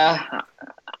 yeah,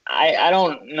 I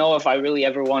don't know if I really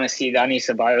ever want to see Dani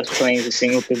Ceballos playing as a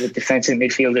single pivot defensive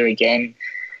midfielder again,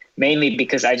 mainly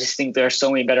because I just think there are so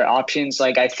many better options.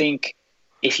 Like, I think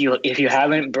if you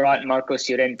haven't brought Marcos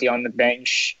Llorente on the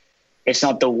bench, it's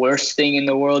not the worst thing in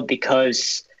the world,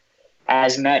 because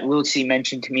as Matt Wiltsey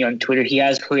mentioned to me on Twitter, he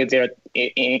has played there at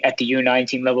the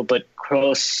U19 level, but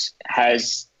Kroos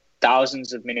has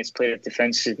thousands of minutes played at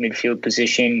defensive midfield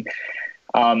position.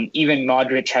 Even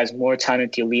Modric has more time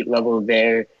at the elite level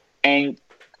there. And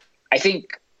I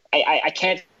think I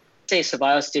can't say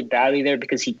Ceballos did badly there,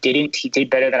 because he didn't. He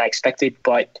did better than I expected.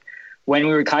 But when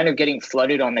we were kind of getting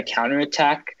flooded on the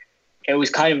counterattack, it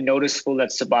was kind of noticeable that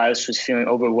Ceballos was feeling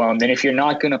overwhelmed. And if you're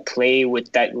not going to play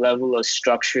with that level of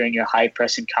structure in your high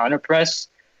press and counter press,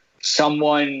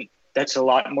 someone that's a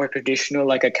lot more traditional,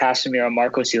 like a Casemiro or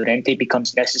Marcos Llorente,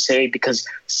 becomes necessary, because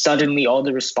suddenly all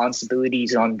the responsibility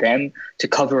is on them to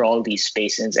cover all these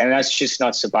spaces. And that's just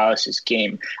not Ceballos'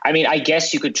 game. I mean, I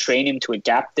guess you could train him to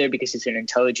adapt there because he's an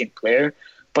intelligent player,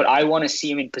 but I want to see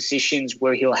him in positions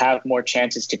where he'll have more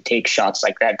chances to take shots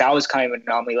like that. That was kind of an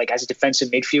anomaly. Like, as a defensive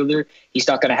midfielder, he's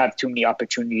not going to have too many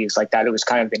opportunities like that. It was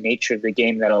kind of the nature of the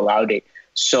game that allowed it.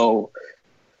 So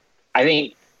I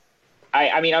think,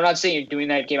 I mean, I'm not saying you're doing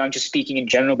that game. I'm just speaking in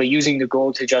general, but using the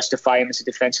goal to justify him as a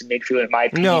defensive midfielder, in my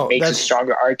opinion, makes a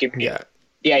stronger argument.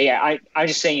 Yeah. I'm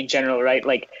just saying in general, right?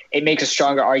 Like, it makes a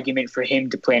stronger argument for him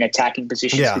to play in attacking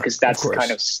positions, because that's the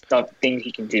kind of thing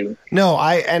he can do. No,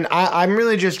 I'm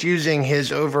really just using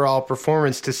his overall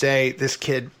performance to say this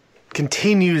kid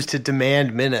continues to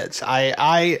demand minutes.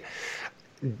 I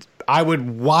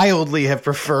would wildly have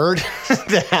preferred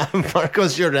to have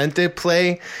Marcos Llorente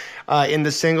play in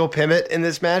the single pivot in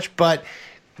this match, but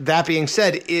that being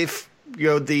said, if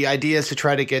the idea is to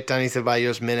try to get Dani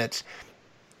Ceballos minutes,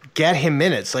 get him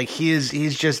minutes. Like,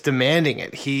 he's just demanding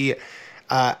it. He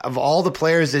of all the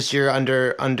players this year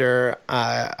under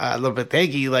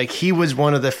Lopetegui, like, he was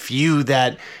one of the few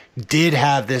that did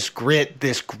have this grit,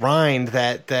 this grind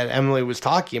that Emily was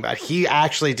talking about. He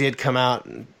actually did come out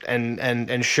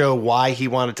and show why he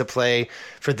wanted to play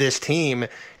for this team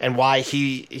and why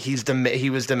he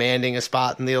was demanding a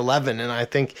spot in the 11. And I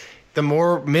think the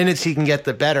more minutes he can get,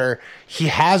 the better. He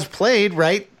has played,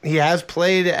 right? He has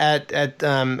played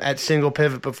at single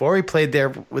pivot before. He played there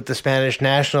with the Spanish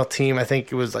national team. I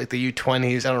think it was like the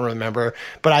U20s. I don't remember.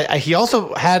 But he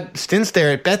also had stints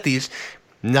there at Betis.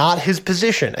 Not his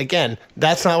position. Again,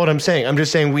 that's not what I'm saying. I'm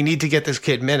just saying we need to get this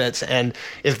kid minutes, and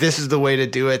if this is the way to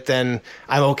do it, then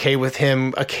I'm okay with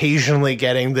him occasionally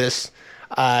getting these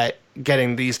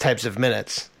types of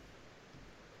minutes.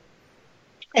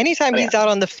 Anytime he's out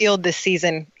on the field this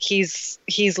season, he's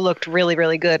looked really,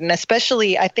 really good. And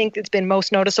especially, I think it's been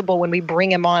most noticeable when we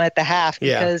bring him on at the half,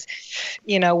 because,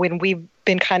 when we've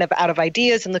been kind of out of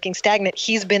ideas and looking stagnant,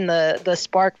 he's been the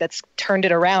spark that's turned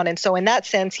it around. And so in that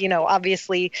sense,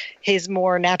 obviously his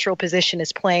more natural position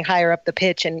is playing higher up the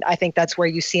pitch. And I think that's where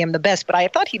you see him the best. But I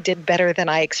thought he did better than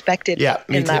I expected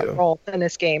that role in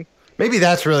this game. Maybe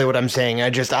that's really what I'm saying.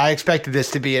 I expected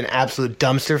this to be an absolute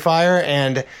dumpster fire,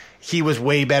 and he was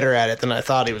way better at it than I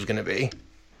thought he was going to be.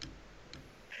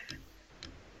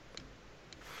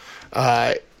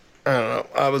 I don't know.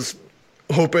 I was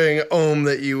hoping,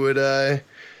 that you would. I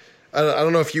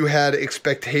don't know if you had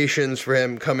expectations for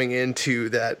him coming into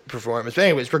that performance. But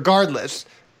anyways, regardless,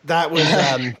 that was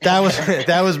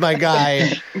that was my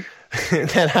guy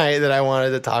that I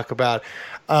wanted to talk about.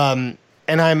 And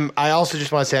I also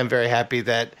just want to say I'm very happy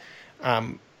that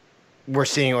we're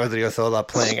seeing Odriozola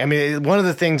playing. I mean, one of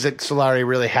the things that Solari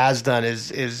really has done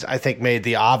is I think made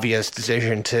the obvious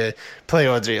decision to play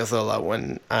Odriozola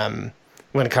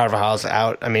when Carvajal's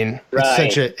out. I mean,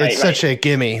 it's such a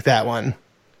gimme, that one.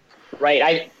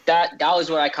 Right. That was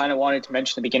what I kind of wanted to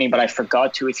mention at the beginning, but I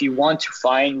forgot to. If you want to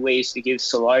find ways to give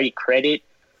Solari credit,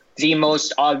 the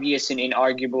most obvious and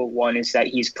inarguable one is that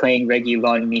he's playing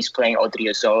Regilión and he's playing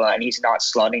Odriozola, and he's not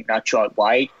slotting Nacho out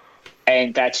wide.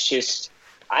 And that's just,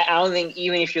 I don't think,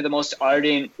 even if you're the most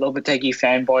ardent Lopetegui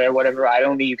fanboy or whatever, I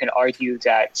don't think you can argue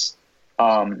that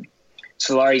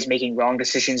Solari's making wrong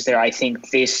decisions there. I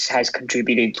think this has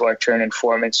contributed to our turn in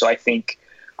form, and so I think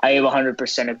I have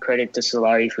 100% of credit to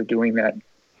Solari for doing that.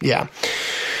 Yeah.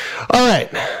 All right.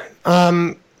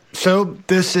 So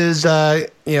this is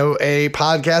a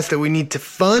podcast that we need to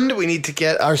fund. We need to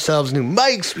get ourselves new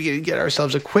mics. We need to get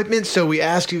ourselves equipment. So we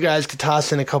ask you guys to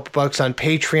toss in a couple bucks on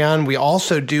Patreon. We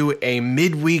also do a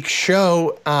midweek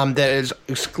show that is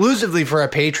exclusively for our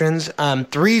patrons.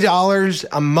 $3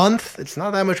 a month. It's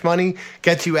not that much money.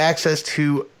 Gets you access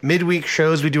to midweek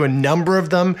shows. We do a number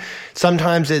of them.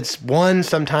 Sometimes it's 1,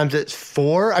 sometimes it's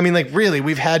 4. I mean, like, really,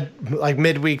 we've had like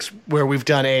midweeks where we've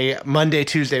done a Monday,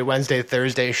 Tuesday, Wednesday,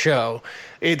 Thursday show.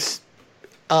 It's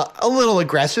a little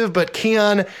aggressive, but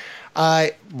Keon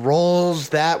rolls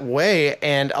that way,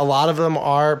 and a lot of them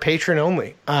are patron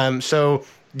only. So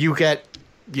you get,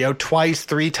 twice,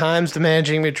 3 times the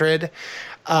Managing Madrid,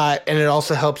 and it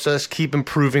also helps us keep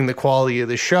improving the quality of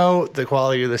the show, the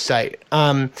quality of the site.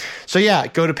 So yeah,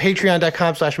 go to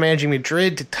patreon.com/Managing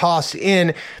Madrid to toss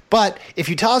in. But if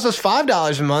you toss us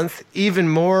 $5 a month, even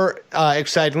more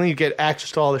excitingly, you get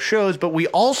access to all the shows. But we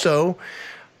also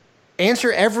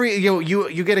answer every,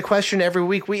 you get a question every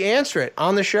week. We answer it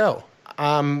on the show.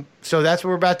 So that's what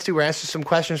we're about to do. We're answering some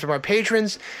questions from our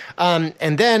patrons.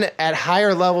 And then at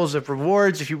higher levels of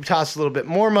rewards, if you toss a little bit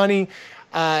more money,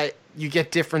 you get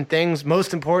different things.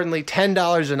 Most importantly,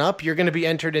 $10 and up, you're going to be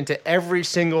entered into every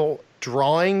single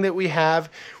drawing that we have.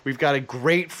 We've got a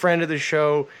great friend of the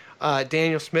show,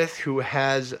 Daniel Smith, who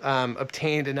has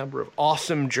obtained a number of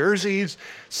awesome jerseys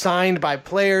signed by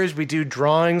players. We do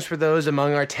drawings for those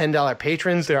among our $10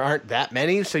 patrons. There aren't that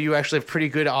many, so you actually have pretty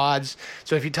good odds.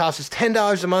 So if you toss us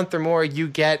 $10 a month or more, you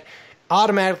get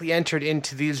automatically entered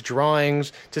into these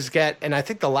drawings to get, and I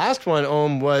think the last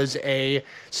one, was a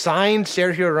signed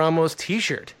Sergio Ramos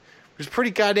t-shirt, which is pretty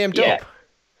goddamn dope. Yeah.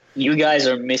 You guys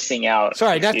are missing out.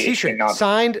 Sorry, not t-shirt.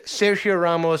 Signed Sergio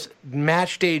Ramos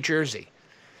match day jersey.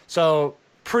 So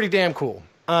pretty damn cool.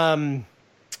 And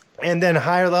then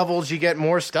higher levels, you get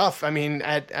more stuff. I mean,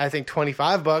 at I think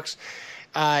 $25,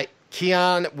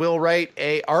 Keon will write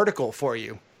a article for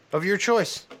you of your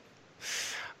choice.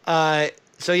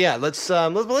 So yeah, let's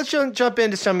jump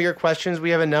into some of your questions.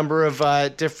 We have a number of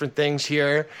different things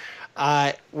here.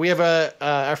 We have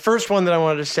our first one that I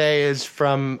wanted to say is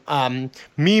from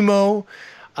Mimo.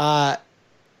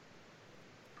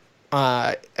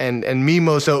 And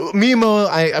Mimo. So Mimo,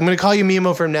 I'm going to call you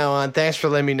Mimo from now on. Thanks for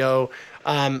letting me know.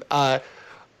 Oluwapa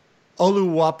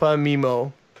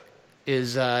Mimo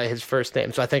is his first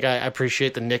name. So I think I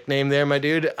appreciate the nickname there, my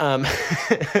dude.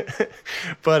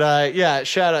 But yeah,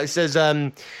 shout out. It says,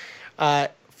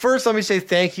 first, let me say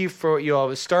thank you for what you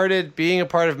always started. Being a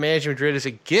part of Managing Madrid is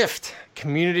a gift.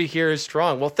 Community here is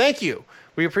strong. Well, thank you.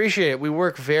 We appreciate it. We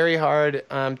work very hard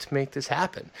to make this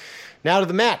happen. Now to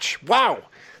the match. Wow.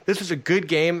 This was a good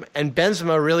game, and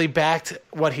Benzema really backed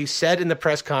what he said in the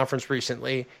press conference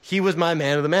recently. He was my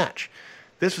man of the match.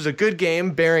 This was a good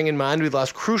game, bearing in mind we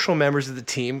lost crucial members of the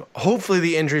team. Hopefully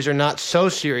the injuries are not so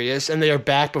serious, and they are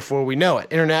back before we know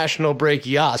it. International break,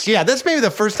 yas. Yeah, that's maybe the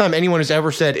first time anyone has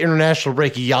ever said international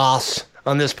break, yas,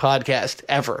 on this podcast,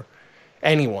 ever.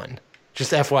 Anyone.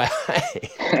 Just FYI.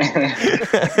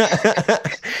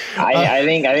 I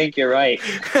think you're right.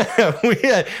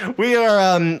 we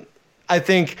are I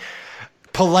think,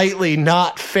 politely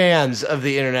not fans of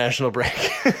the international break.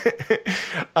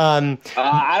 I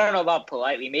don't know about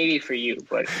politely. Maybe for you,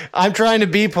 but I'm trying to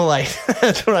be polite.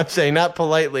 That's what I'm saying, not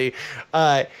politely.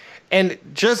 And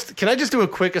can I just do a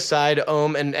quick aside,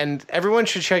 and everyone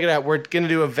should check it out. We're going to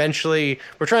do eventually,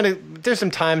 there's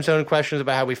some time zone questions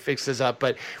about how we fix this up,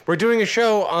 but we're doing a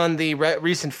show on the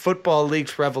recent football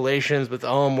leagues revelations with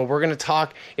where we're going to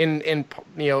talk in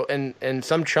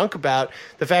some chunk about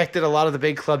the fact that a lot of the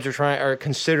big clubs are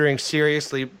considering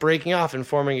seriously breaking off and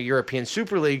forming a European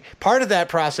Super League. Part of that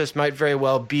process might very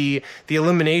well be the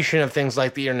elimination of things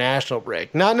like the international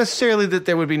break. Not necessarily that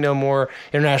there would be no more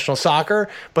international soccer,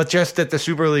 but just that the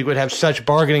Super League would have such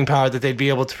bargaining power that they'd be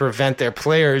able to prevent their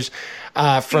players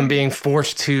from being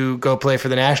forced to go play for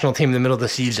the national team in the middle of the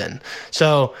season.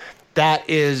 So that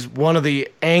is one of the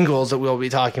angles that we'll be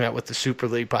talking about with the Super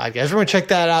League podcast. Everyone check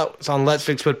that out. It's on Let's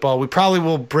Fix Football. We probably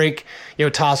will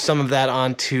toss some of that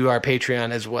onto our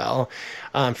Patreon as well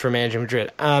for Managing Madrid.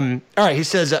 All right, he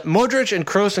says, Modric and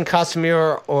Kroos and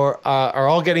Casemiro are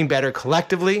all getting better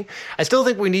collectively. I still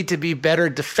think we need to be better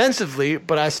defensively,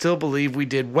 but I still believe we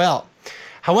did well.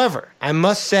 However, I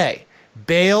must say,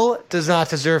 Bale does not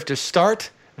deserve to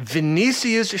start.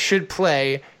 Vinicius should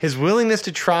play. His willingness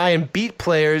to try and beat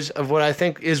players of what I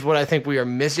think we are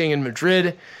missing in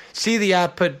Madrid. See the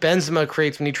output Benzema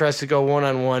creates when he tries to go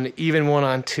one-on-one, even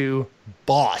one-on-two.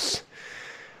 Boss.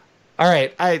 All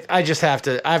right, I have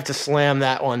to slam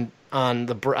that one on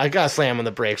the. I gotta slam on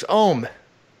the brakes. I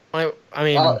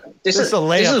mean, this is a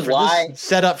layup. This is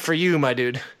set up for you, my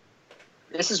dude.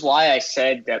 this is why I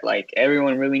said that, like,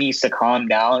 everyone really needs to calm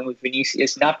down with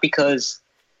Vinicius. Not because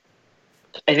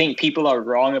I think people are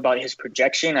wrong about his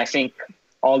projection. I think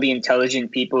all the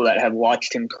intelligent people that have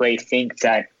watched him play think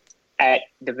that at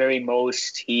the very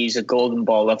most, he's a golden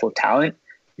ball level talent,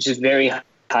 which is very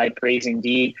high praise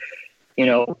indeed. You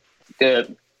know,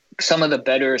 some of the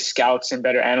better scouts and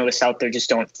better analysts out there just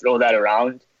don't throw that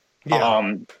around.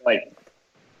 Yeah.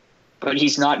 But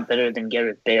he's not better than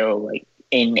Gareth Bale, like,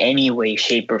 in any way,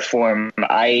 shape, or form.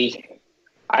 I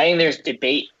think there's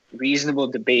reasonable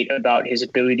debate about his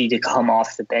ability to come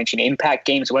off the bench in impact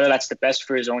games, whether that's the best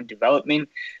for his own development.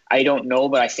 I don't know,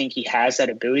 but I think he has that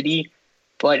ability.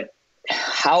 But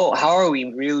how are we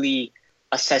really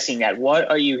assessing that? What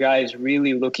are you guys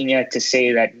really looking at to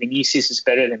say that Vinicius is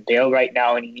better than Bale right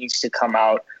now and he needs to come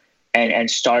out and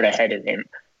start ahead of him?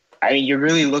 I mean, you're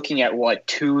really looking at,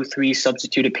 2-3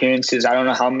 substitute appearances. I don't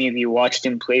know how many of you watched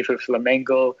him play for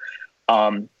Flamengo.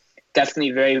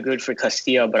 Definitely very good for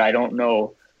Castilla, but I don't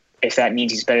know if that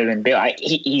means he's better than Bale.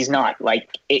 He's not.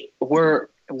 We're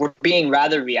being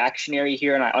rather reactionary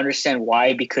here, and I understand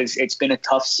why, because it's been a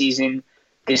tough season.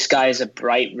 This guy is a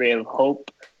bright ray of hope.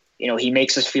 You know, he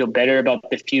makes us feel better about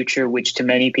the future, which to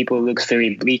many people looks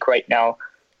very bleak right now.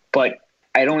 But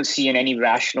I don't see in any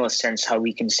rational sense how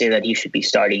we can say that he should be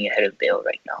starting ahead of Bale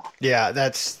right now. Yeah,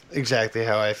 that's exactly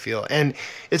how I feel. And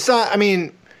it's not, I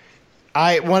mean,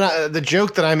 the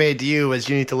joke that I made to you was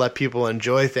you need to let people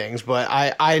enjoy things, but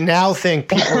I now think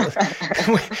people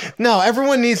no,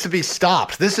 everyone needs to be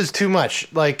stopped. This is too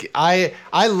much. Like, I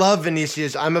love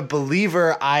Vinicius. I'm a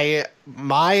believer.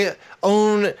 My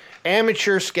own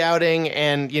amateur scouting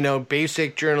and,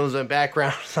 basic journalism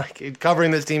background, like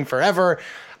covering this team forever,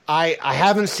 I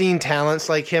haven't seen talents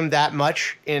like him that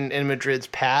much in Madrid's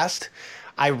past.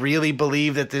 I really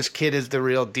believe that this kid is the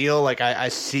real deal. Like, I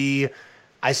see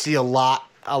a lot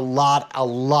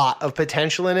of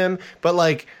potential in him, but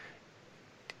like,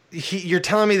 you're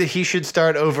telling me that he should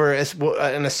start over as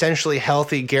an essentially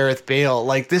healthy Gareth Bale.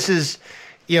 Like, this is,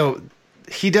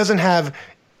 he doesn't have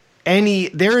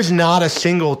there is not a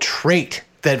single trait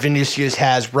that Vinicius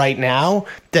has right now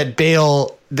that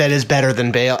is better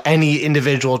than Bale, any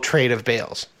individual trait of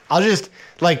Bale's. I'll just,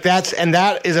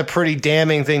 that is a pretty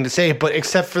damning thing to say, but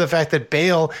except for the fact that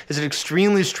Bale is an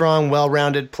extremely strong,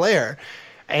 well-rounded player,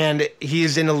 and he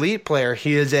is an elite player.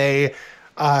 He is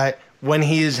when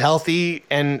he is healthy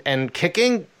and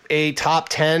kicking, a top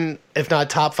 10, if not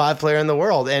top 5 player in the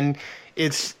world. And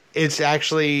it's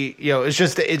actually,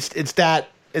 it's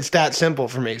that simple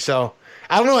for me. So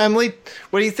I don't know, Emily,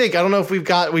 what do you think? I don't know if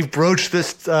we've broached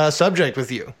this subject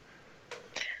with you.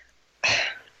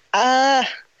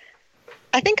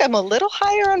 I think I'm a little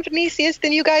higher on Vinicius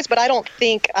than you guys, but I don't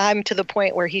think I'm to the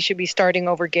point where he should be starting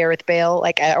over Gareth Bale,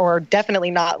 or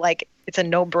definitely not like it's a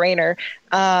no-brainer.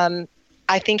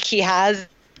 I think he has,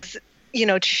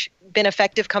 been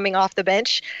effective coming off the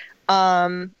bench,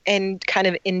 and kind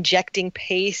of injecting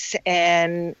pace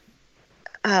and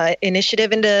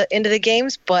initiative into the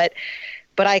games, but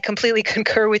I completely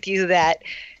concur with you that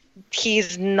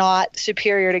he's not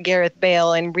superior to Gareth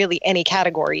Bale in really any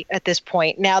category at this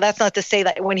point. Now, that's not to say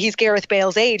that when he's Gareth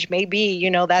Bale's age, maybe,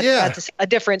 that's a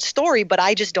different story, but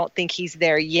I just don't think he's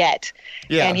there yet.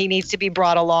 Yeah. And he needs to be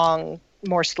brought along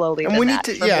more slowly and we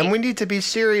need to be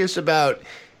serious about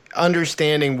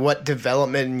understanding what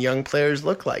development in young players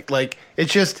look like. Like,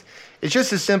 it's just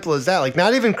as simple as that. Like,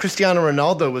 not even Cristiano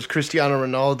Ronaldo was Cristiano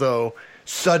Ronaldo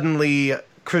suddenly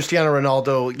Cristiano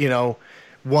Ronaldo,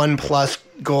 1+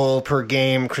 goal per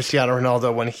game Cristiano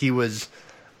Ronaldo when he was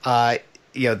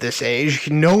this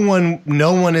age. No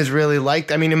one is really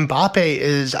liked. I mean, Mbappe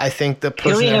is, I think, the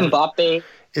person. Kylian Mbappe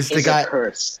is the guy. A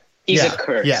curse. He's a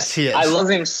curse. Yes, he is. I love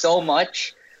him so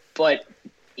much, but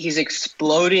he's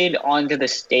exploded onto the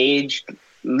stage,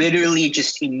 literally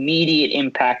just immediate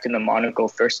impact in the Monaco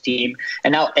first team,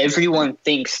 and now everyone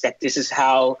thinks that this is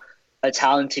how a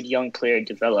talented young player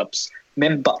develops.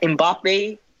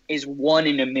 Mbappe is 1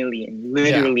 in a million.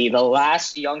 Literally, the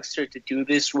last youngster to do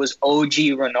this was OG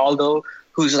Ronaldo,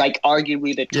 who's like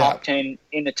arguably the top 10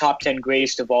 in the top 10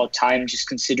 greatest of all time, just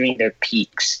considering their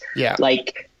peaks. Yeah,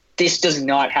 like, this does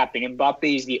not happen.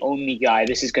 Mbappe is the only guy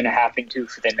this is going to happen to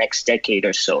for the next decade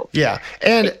or so. Yeah,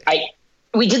 and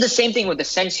we did the same thing with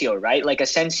Asensio, right? Like,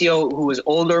 Asensio, who was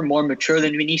older, more mature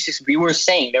than Vinicius. We were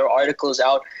saying, there were articles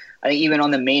out, I think even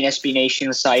on the main SB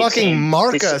Nation site. Fucking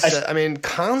Marcus.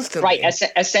 Constantly. Right.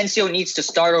 Asensio needs to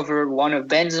start over one of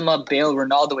Benzema, Bale,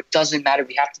 Ronaldo. It doesn't matter.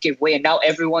 We have to give way. And now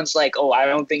everyone's like, oh, I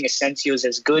don't think Asensio is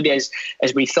as good as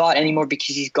we thought anymore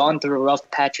because he's gone through a rough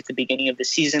patch at the beginning of the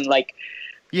season. Like,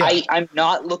 I'm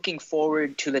not looking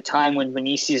forward to the time when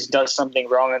Vinicius does something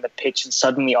wrong on the pitch and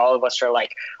suddenly all of us are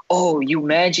like, oh, you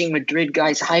managing Madrid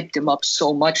guys hyped him up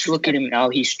so much. Look at him now.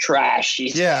 He's trash.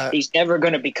 He's never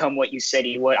going to become what you said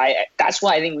he would. That's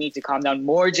why I think we need to calm down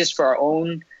more just for our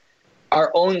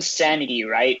own sanity,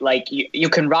 right? Like you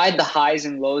can ride the highs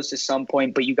and lows to some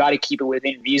point, but you got to keep it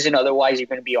within reason. Otherwise, you're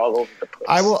going to be all over the place.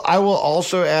 I will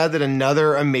also add that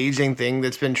another amazing thing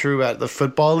that's been true about the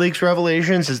Football League's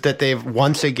revelations is that they've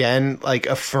once again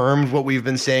affirmed what we've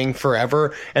been saying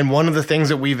forever. And one of the things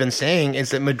that we've been saying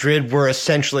is that Madrid were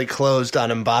essentially closed on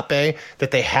Mbappe,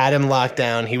 that they had him locked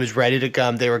down. He was ready to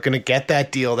come. They were going to get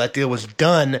that deal. That deal was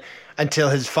done until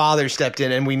his father stepped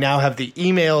in, and we now have the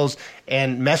emails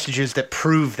and messages that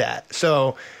prove that.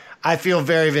 So I feel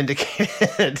very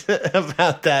vindicated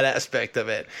about that aspect of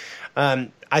it.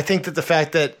 I think that the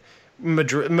fact that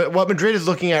what Madrid is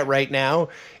looking at right now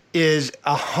is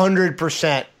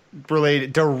 100%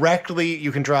 related directly.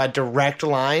 You can draw a direct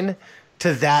line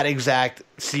to that exact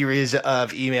series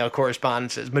of email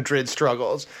correspondences. Madrid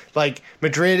struggles. Like,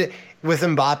 Madrid with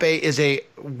Mbappe is a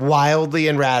wildly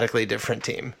and radically different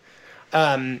team.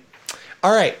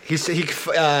 All right.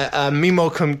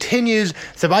 Mimo continues.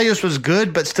 Ceballos was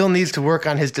good, but still needs to work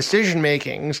on his decision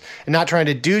makings and not trying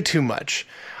to do too much.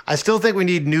 I still think we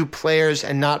need new players,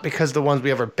 and not because the ones we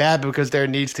have are bad, but because there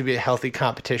needs to be a healthy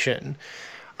competition.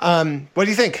 What do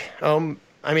you think?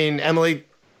 Emilee.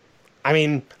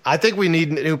 I think we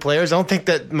need new players. I don't think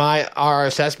that our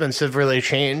assessments have really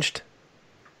changed.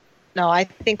 No, I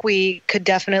think we could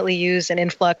definitely use an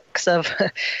influx of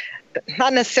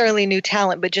not necessarily new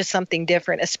talent, but just something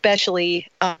different, especially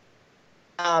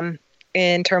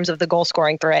in terms of the goal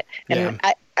scoring threat. And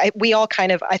we all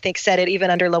kind of, I think, said it even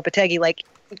under Lopetegui,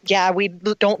 we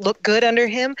don't look good under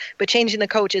him, but changing the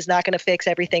coach is not going to fix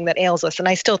everything that ails us. And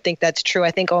I still think that's true.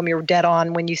 I think, you're dead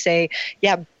on when you say,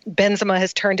 Benzema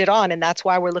has turned it on, and that's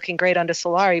why we're looking great under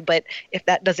Solari. But if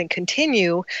that doesn't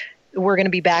continue, we're going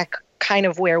to be back kind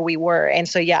of where we were. And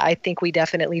so, I think we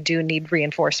definitely do need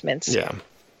reinforcements.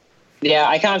 Yeah,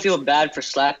 I kind of feel bad for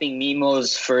slapping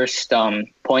Mimo's first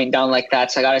point down like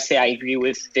that. So I got to say I agree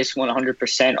with this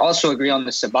 100%. Also agree on the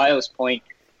Ceballos point.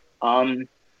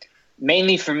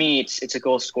 Mainly for me, it's a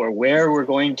goal scorer. Where we're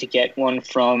going to get one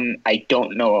from, I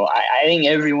don't know. I think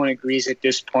everyone agrees at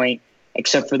this point,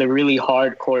 except for the really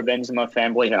hardcore Benzema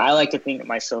fanboy. And I like to think of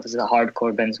myself as a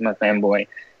hardcore Benzema fanboy.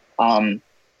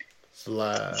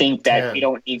 Think that we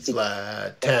don't need to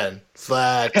flat 10.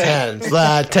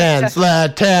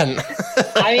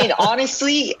 I mean,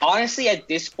 honestly, at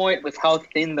this point, with how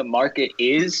thin the market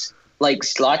is,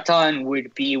 Zlatan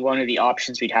would be one of the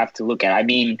options we'd have to look at. I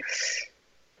mean,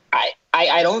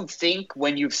 I don't think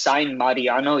when you've signed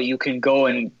Mariano, you can go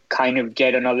and kind of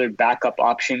get another backup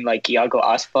option like Iago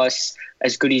Aspas,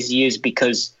 as good as he is,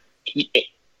 because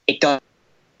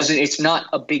it's not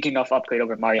a big enough upgrade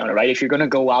over Mariano, right? If you're going to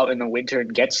go out in the winter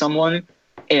and get someone,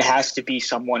 it has to be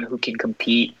someone who can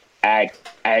compete at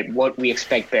what we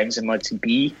expect Benzema to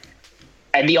be.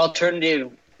 And the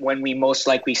alternative, when we most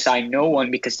likely sign no one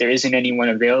because there isn't anyone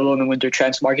available in the winter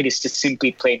transfer market, is to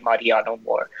simply play Mariano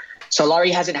more.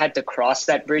 Solari hasn't had to cross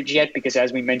that bridge yet because,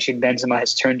 as we mentioned, Benzema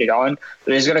has turned it on.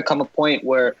 But there's going to come a point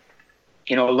where,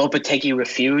 Lopetegui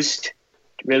refused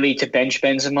really to bench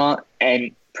Benzema,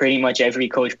 and pretty much every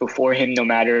coach before him, no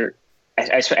matter,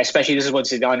 especially this is what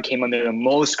Zidane came under the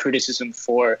most criticism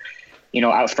for,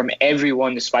 out from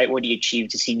everyone, despite what he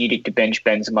achieved, is he needed to bench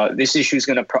Benzema. This issue is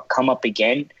going to come up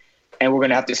again, and we're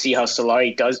going to have to see how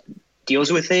Solari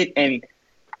deals with it. And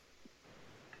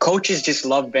coaches just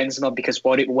love Benzema because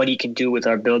what he can do with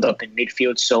our build-up in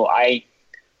midfield. So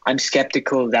I'm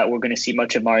skeptical that we're going to see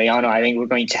much of Mariano. I think we're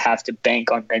going to have to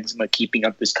bank on Benzema keeping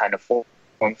up this kind of form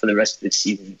for the rest of the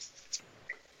season.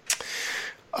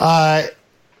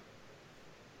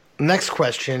 Next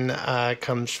question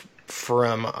comes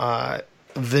from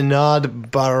Vinod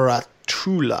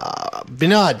Baratula.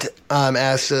 Vinod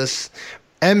asks us,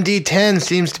 MD10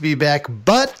 seems to be back,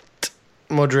 but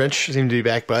Modric seemed to be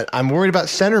back, but I'm worried about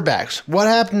center backs. What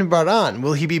happened to Varane?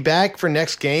 Will he be back for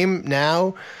next game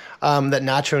now that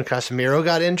Nacho and Casemiro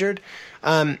got injured?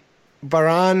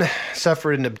 Varane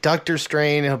suffered an abductor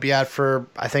strain. He'll be out for,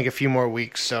 I think, a few more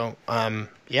weeks. So,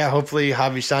 hopefully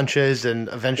Javi Sanchez and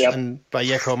eventually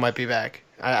Vallejo might be back.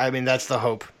 I mean, that's the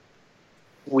hope.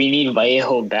 We need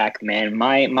Vallejo back, man.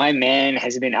 My man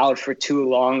has been out for too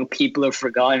long. People have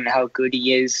forgotten how good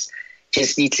he is.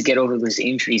 Just needs to get over those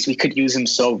injuries. We could use him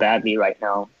so badly right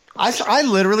now. I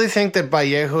literally think that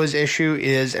Vallejo's issue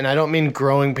is, and I don't mean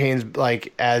growing pains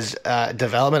as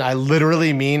development. I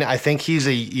literally mean I think he's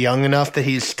young enough that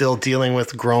he's still dealing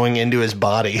with growing into his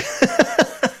body.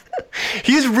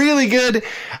 He's really good,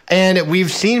 and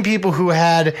we've seen people who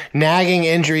had nagging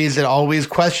injuries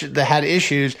that had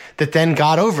issues that then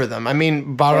got over them. I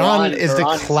mean, Varane is the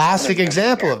classic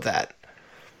example of that.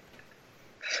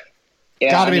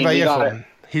 Yeah, gotta be Vallejo.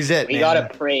 He's it. We gotta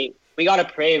pray. We gotta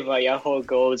pray Vallejo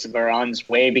goes Varane's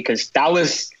way, because that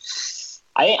was.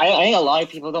 I think a lot of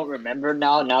people don't remember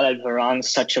now that Varane's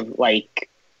such a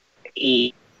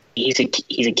he's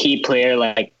a key player.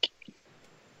 Like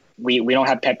we don't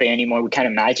have Pepe anymore. We can't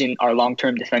imagine our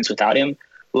long-term defense without him.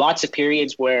 Lots of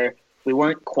periods where we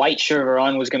weren't quite sure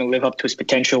Varane was going to live up to his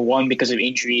potential, one because of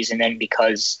injuries, and then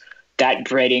because that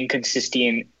bred inconsistency,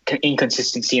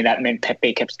 and that meant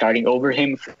Pepe kept starting over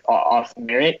him off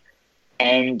merit.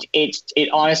 And it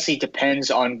honestly depends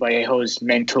on Vallejo's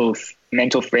mental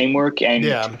framework and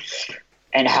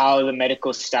how the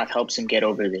medical staff helps him get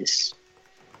over this.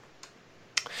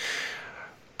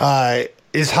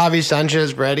 Is Javi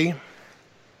Sanchez ready?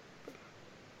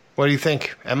 What do you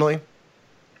think, Emily?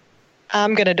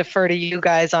 I'm going to defer to you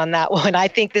guys on that one. I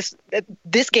think this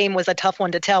game was a tough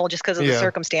one to tell just because of the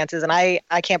circumstances, and I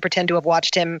can't pretend to have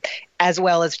watched him as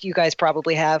well as you guys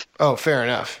probably have. Oh, fair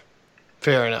enough.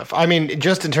 Fair enough. I mean,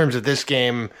 just in terms of this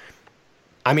game,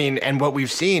 I mean, and what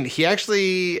we've seen,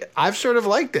 I've sort of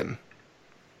liked him.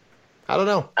 I don't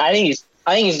know. I think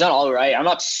he's done all right. I'm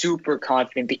not super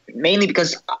confident, mainly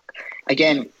because,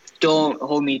 again, don't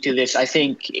hold me to this. I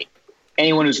think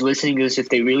anyone who's listening to this, if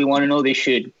they really want to know, they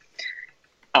should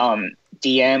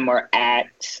DM or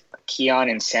at Keon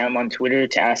and Sam on Twitter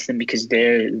to ask them, because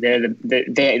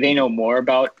they know more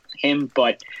about him.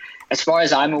 But as far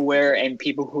as I'm aware, and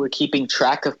people who are keeping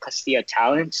track of Castilla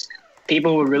talents,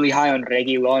 people were really high on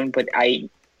Regilión, but I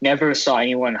never saw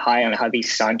anyone high on Javi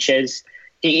Sanchez.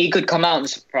 He could come out and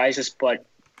surprise us, but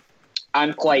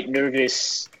I'm quite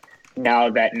nervous now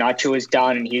that Nacho is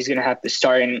down and he's going to have to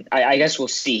start. And I guess we'll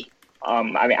see. I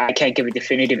mean, I can't give a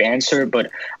definitive answer,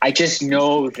 but I just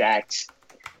know that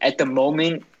at the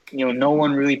moment, no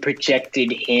one really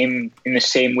projected him in the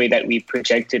same way that we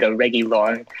projected a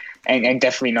Regilión, and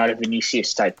definitely not a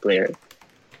Vinicius type player.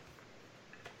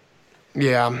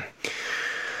 Yeah.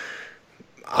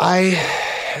 I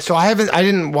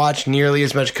didn't watch nearly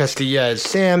as much Castilla as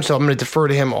Sam, so I'm going to defer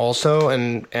to him also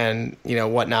and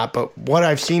whatnot. But what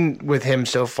I've seen with him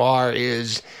so far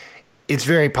is it's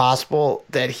very possible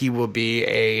that he will be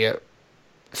a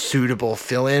suitable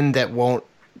fill-in that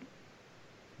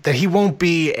he won't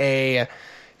be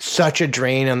such a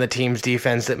drain on the team's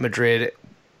defense that Madrid.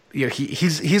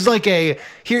 He's like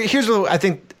here's what I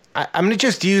think. I'm going to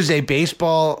just use a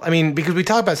baseball. I mean, because we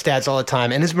talk about stats all the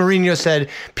time. And as Mourinho said,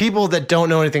 people that don't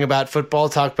know anything about football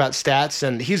talk about stats.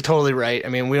 And he's totally right. I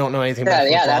mean, we don't know anything about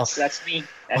football. Yeah, that's me.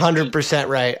 100%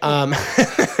 right.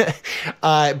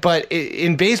 But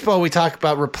in baseball, we talk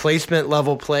about replacement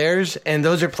level players. And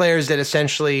those are players that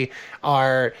essentially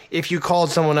are, if you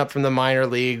called someone up from the minor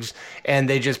leagues and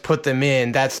they just put them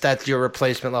in, that's your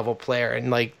replacement level player.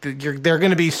 And they're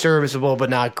going to be serviceable, but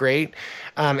not great.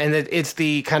 And it's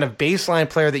the kind of baseline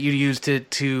player that you use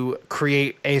to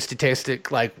create a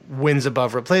statistic like wins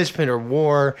above replacement or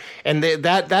WAR, and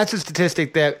that's a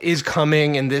statistic that is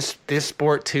coming in this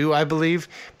sport too, I believe.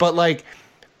 But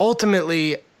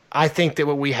ultimately, I think that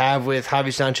what we have with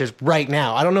Javi Sanchez right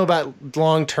now, I don't know about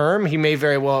long term. He may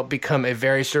very well become a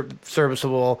very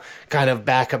serviceable kind of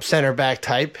backup center back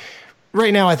type.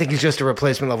 Right now, I think he's just a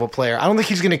replacement level player. I don't think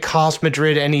he's going to cost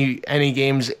Madrid any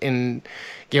games in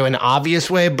an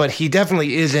obvious way, but he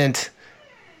definitely isn't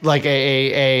the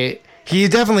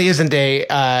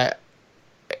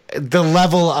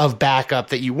level of backup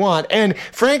that you want. And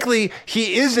frankly,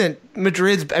 he isn't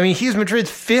he's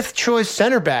Madrid's fifth choice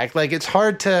center back. It's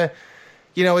hard to,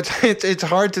 it's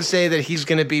hard to say that he's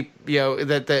going to be,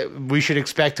 that we should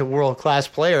expect a world-class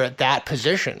player at that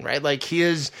position, right? He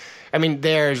is,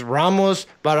 there's Ramos,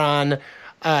 Varane,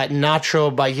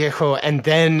 Nacho, Vallejo, and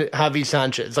then Javi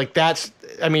Sanchez.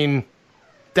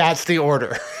 That's the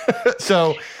order.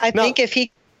 So I think if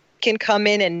he can come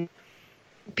in and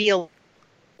be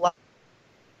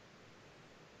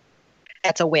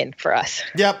that's a win for us.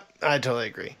 Yep, I totally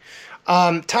agree.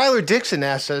 Tyler Dixon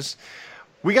asks us,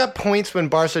 we got points when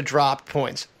Barca dropped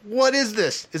points. What is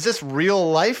this? Is this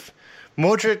real life?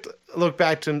 Modric looked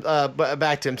back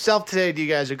to himself today. Do you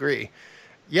guys agree?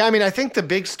 Yeah, I think the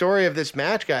big story of this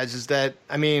match, guys, is that,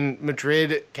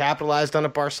 Madrid capitalized on a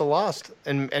Barca loss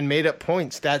and made up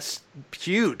points. That's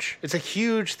huge. It's a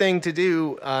huge thing to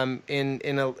do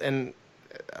in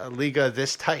a Liga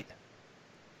this tight.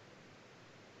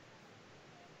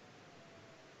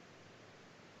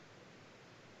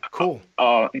 cool.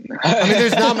 I mean,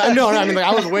 there's not. No. I mean, like,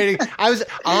 I was waiting.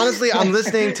 I'm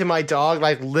listening to my dog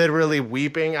like literally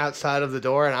weeping outside of the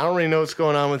door, and I don't really know what's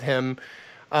going on with him.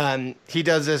 He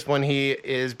does this when he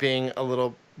is being a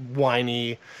little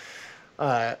whiny,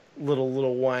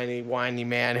 little whiny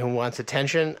man who wants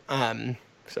attention.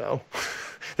 So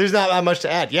there's not that much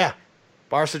to add. Yeah,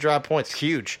 Barca drop points,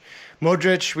 huge.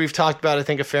 Modric, we've talked about, I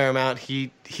think, a fair amount.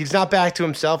 He's not back to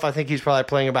himself. I think he's probably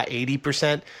playing about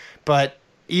 80%, but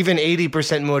even 80%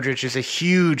 Modric is a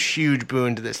huge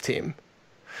boon to this team.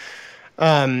 All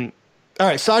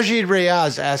right, Sajid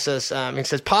Reyaz asks us, he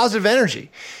says, positive energy.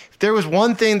 If there was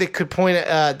one thing that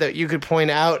that you could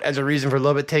point out as a reason for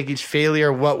Lopetegui's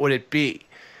failure, what would it be?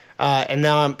 And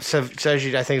now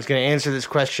Sajid, I think, is going to answer this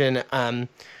question.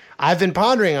 I've been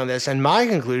pondering on this, and my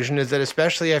conclusion is that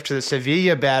especially after the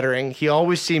Sevilla battering, he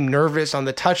always seemed nervous on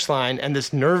the touchline, and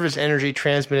this nervous energy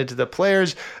transmitted to the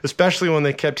players, especially when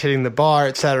they kept hitting the bar,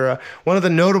 etc. One of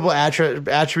the notable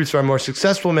attributes of our more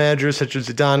successful managers, such as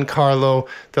Zidane, Carlo,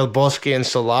 Del Bosque, and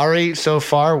Solari so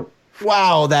far.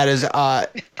 Wow, that is an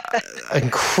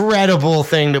incredible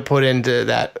thing to put into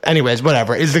that. Anyways,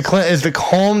 whatever. Is the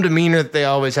calm demeanor that they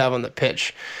always have on the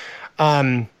pitch.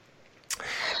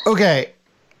 Okay.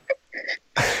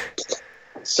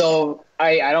 So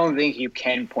I don't think you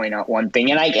can point out one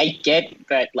thing, and I get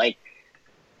that, like,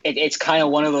 it's kind of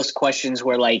one of those questions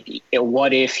where, like,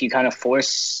 what if you kind of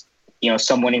force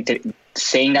someone into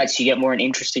saying that so you get more an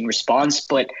interesting response,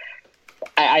 but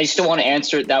I still want to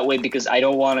answer it that way because I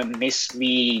don't want to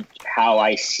mislead how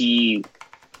I see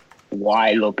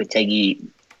why Lopetegui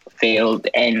failed,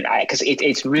 and because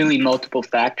it's really multiple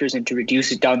factors, and to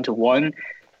reduce it down to one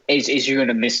is you're going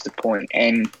to miss the point.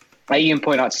 And I can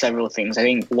point out several things. I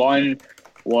think one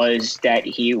was that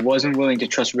he wasn't willing to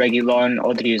trust Regilión,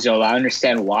 Odriozola. I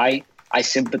understand why. I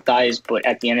sympathize, but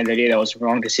at the end of the day, that was the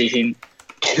wrong decision.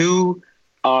 Two,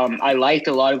 I liked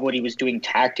a lot of what he was doing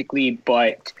tactically,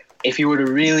 but if you were to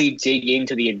really dig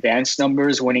into the advanced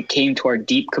numbers, when it came to our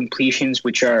deep completions,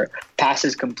 which are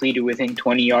passes completed within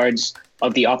 20 yards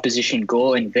of the opposition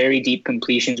goal, and very deep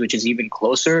completions, which is even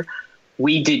closer,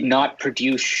 we did not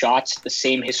produce shots at the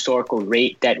same historical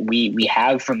rate that we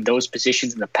have from those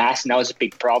positions in the past, and that was a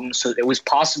big problem. So it was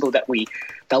possible that we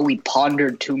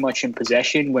pondered too much in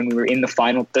possession when we were in the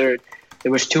final third.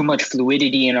 There was too much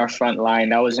fluidity in our front line.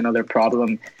 That was another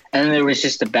problem. And then there was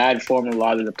just a bad form of a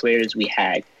lot of the players we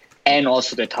had, and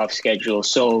also the tough schedule.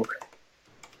 So,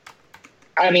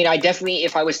 I mean, I definitely,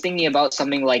 if I was thinking about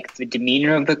something like the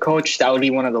demeanor of the coach, that would be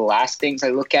one of the last things I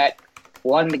look at.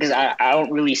 One, because I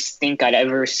don't really think I'd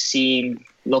ever seen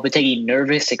Lopetegui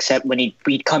nervous, except when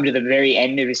he'd come to the very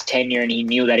end of his tenure and he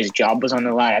knew that his job was on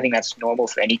the line. I think that's normal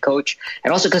for any coach.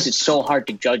 And also because it's so hard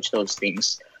to judge those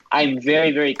things. I'm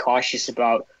very, very cautious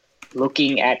about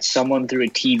looking at someone through a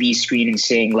TV screen and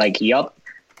saying, like, yup,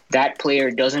 that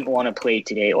player doesn't want to play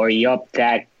today, or yup,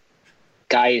 that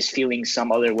guy is feeling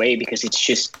some other way, because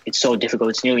it's so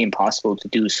difficult. It's nearly impossible to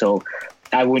do. So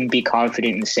I wouldn't be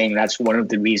confident in saying that's one of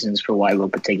the reasons for why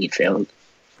Lopetegui failed.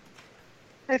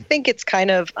 I think it's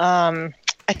kind of, I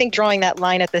think drawing that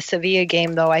line at the Sevilla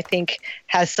game, though, I think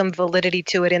has some validity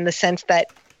to it in the sense that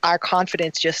our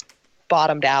confidence just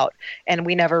bottomed out and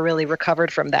we never really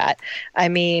recovered from that. I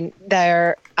mean,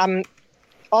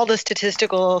 all the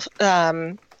statistical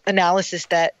analysis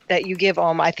that you give,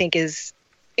 I think is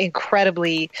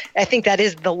incredibly, I think that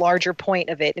is the larger point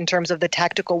of it in terms of the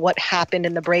tactical, what happened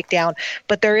in the breakdown.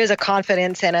 But there is a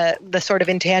confidence and the sort of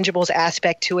intangibles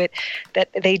aspect to it that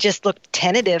they just looked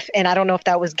tentative. And I don't know if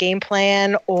that was game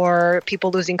plan or people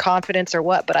losing confidence or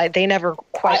what, but they never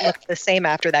quite looked the same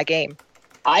after that game.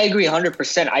 I agree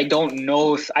 100%. I don't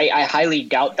know if I highly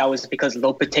doubt that was because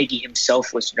Lopetegui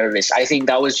himself was nervous. I think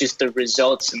that was just the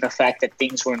results and the fact that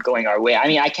things weren't going our way. I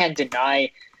mean, I can't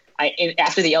deny.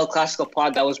 After the El Clasico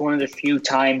pod, that was one of the few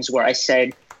times where I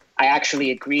said I actually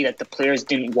agree that the players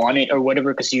didn't want it or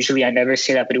whatever, because usually I never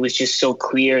say that, but it was just so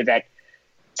clear that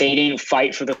they didn't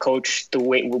fight for the coach the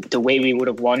way we would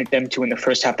have wanted them to in the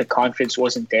first half. The confidence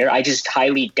wasn't there. I just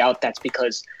highly doubt that's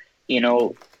because,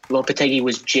 Lopetegui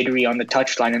was jittery on the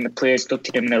touchline and the players looked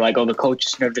at him and they're like, oh, the coach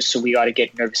is nervous, so we got to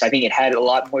get nervous. I think it had a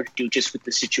lot more to do just with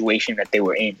the situation that they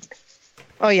were in.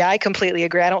 Oh, yeah, I completely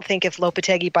agree. I don't think if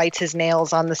Lopetegui bites his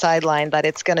nails on the sideline that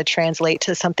it's going to translate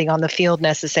to something on the field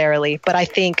necessarily. But I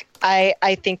think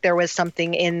there was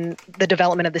something in the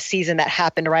development of the season that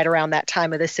happened right around that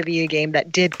time of the Sevilla game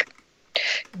that did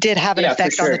have an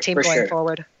effect on the team going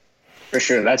forward. For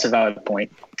sure. That's a valid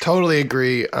point. Totally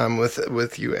agree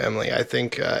with you, Emily. I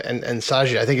think, and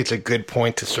Sajid, I think it's a good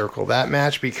point to circle that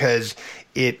match because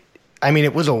I mean,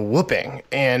 it was a whooping,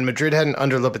 and Madrid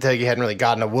under Lopetegui hadn't really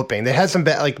gotten a whooping. They had some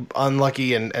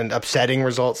unlucky and upsetting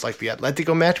results like the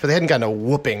Atletico match, but they hadn't gotten a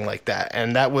whooping like that.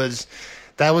 And that was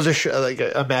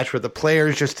a match where the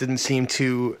players just didn't seem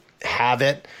to have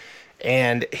it,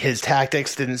 and his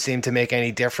tactics didn't seem to make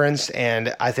any difference.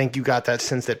 And I think you got that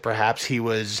sense that perhaps he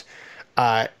was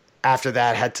after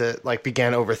that had to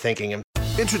began overthinking him.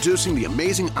 Introducing the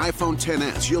amazing iPhone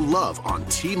XS you'll love on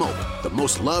T-Mobile, the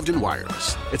most loved in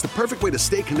wireless. It's the perfect way to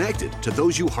stay connected to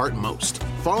those you heart most.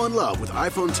 Fall in love with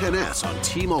iPhone XS on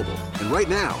T-Mobile. And right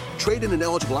now, trade in an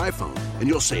eligible iPhone and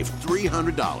you'll save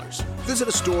 $300. Visit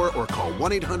a store or call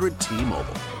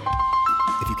 1-800-T-Mobile.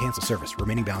 If you cancel service,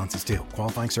 remaining balance is due.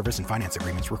 Qualifying service and finance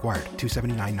agreements required.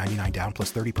 $279.99 down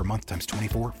plus 30 per month times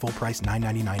 24. Full price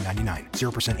 $999.99.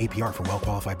 0% APR for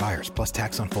well-qualified buyers plus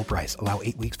tax on full price. Allow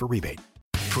 8 weeks for rebate.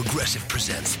 Progressive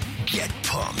presents Get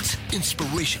Pumped.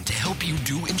 Inspiration to help you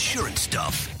do insurance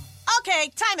stuff. Okay,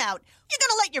 time out. You're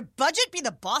gonna let your budget be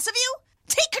the boss of you?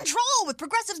 Take control with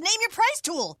Progressive's Name Your Price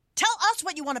tool. Tell us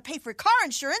what you want to pay for car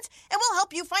insurance, and we'll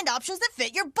help you find options that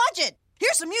fit your budget.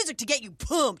 Here's some music to get you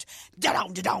pumped.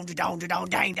 Da-dong, da-dong, da-dong, da-dong,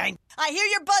 dang, dang. I hear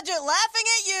your budget laughing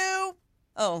at you.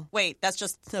 Oh, wait, that's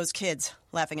just those kids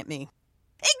laughing at me.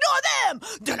 Ignore them!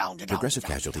 Da-dong, da-dong, Progressive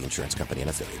Casualty Insurance Company and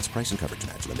Affiliates. Price and coverage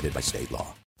match limited by state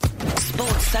law.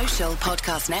 Sports Social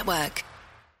Podcast Network.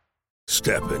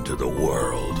 Step into the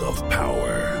world of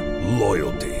power,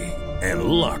 loyalty, and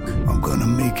luck. I'm gonna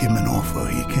make him an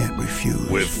offer he can't refuse.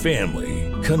 With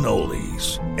family,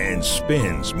 cannolis, and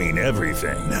spins mean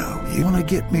everything. Now, you wanna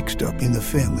get mixed up in the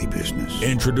family business.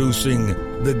 Introducing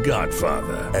The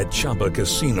Godfather at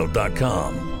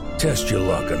ChumbaCasino.com. Test your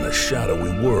luck in the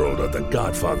shadowy world of The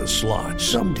Godfather slot.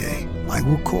 Someday, I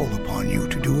will call upon you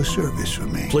to do a service for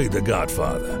me. Play The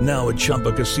Godfather now at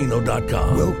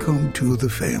ChumbaCasino.com. Welcome to the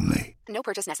family. No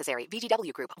purchase necessary.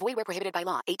 VGW Group. Void where prohibited by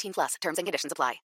law. 18+. Terms and conditions apply.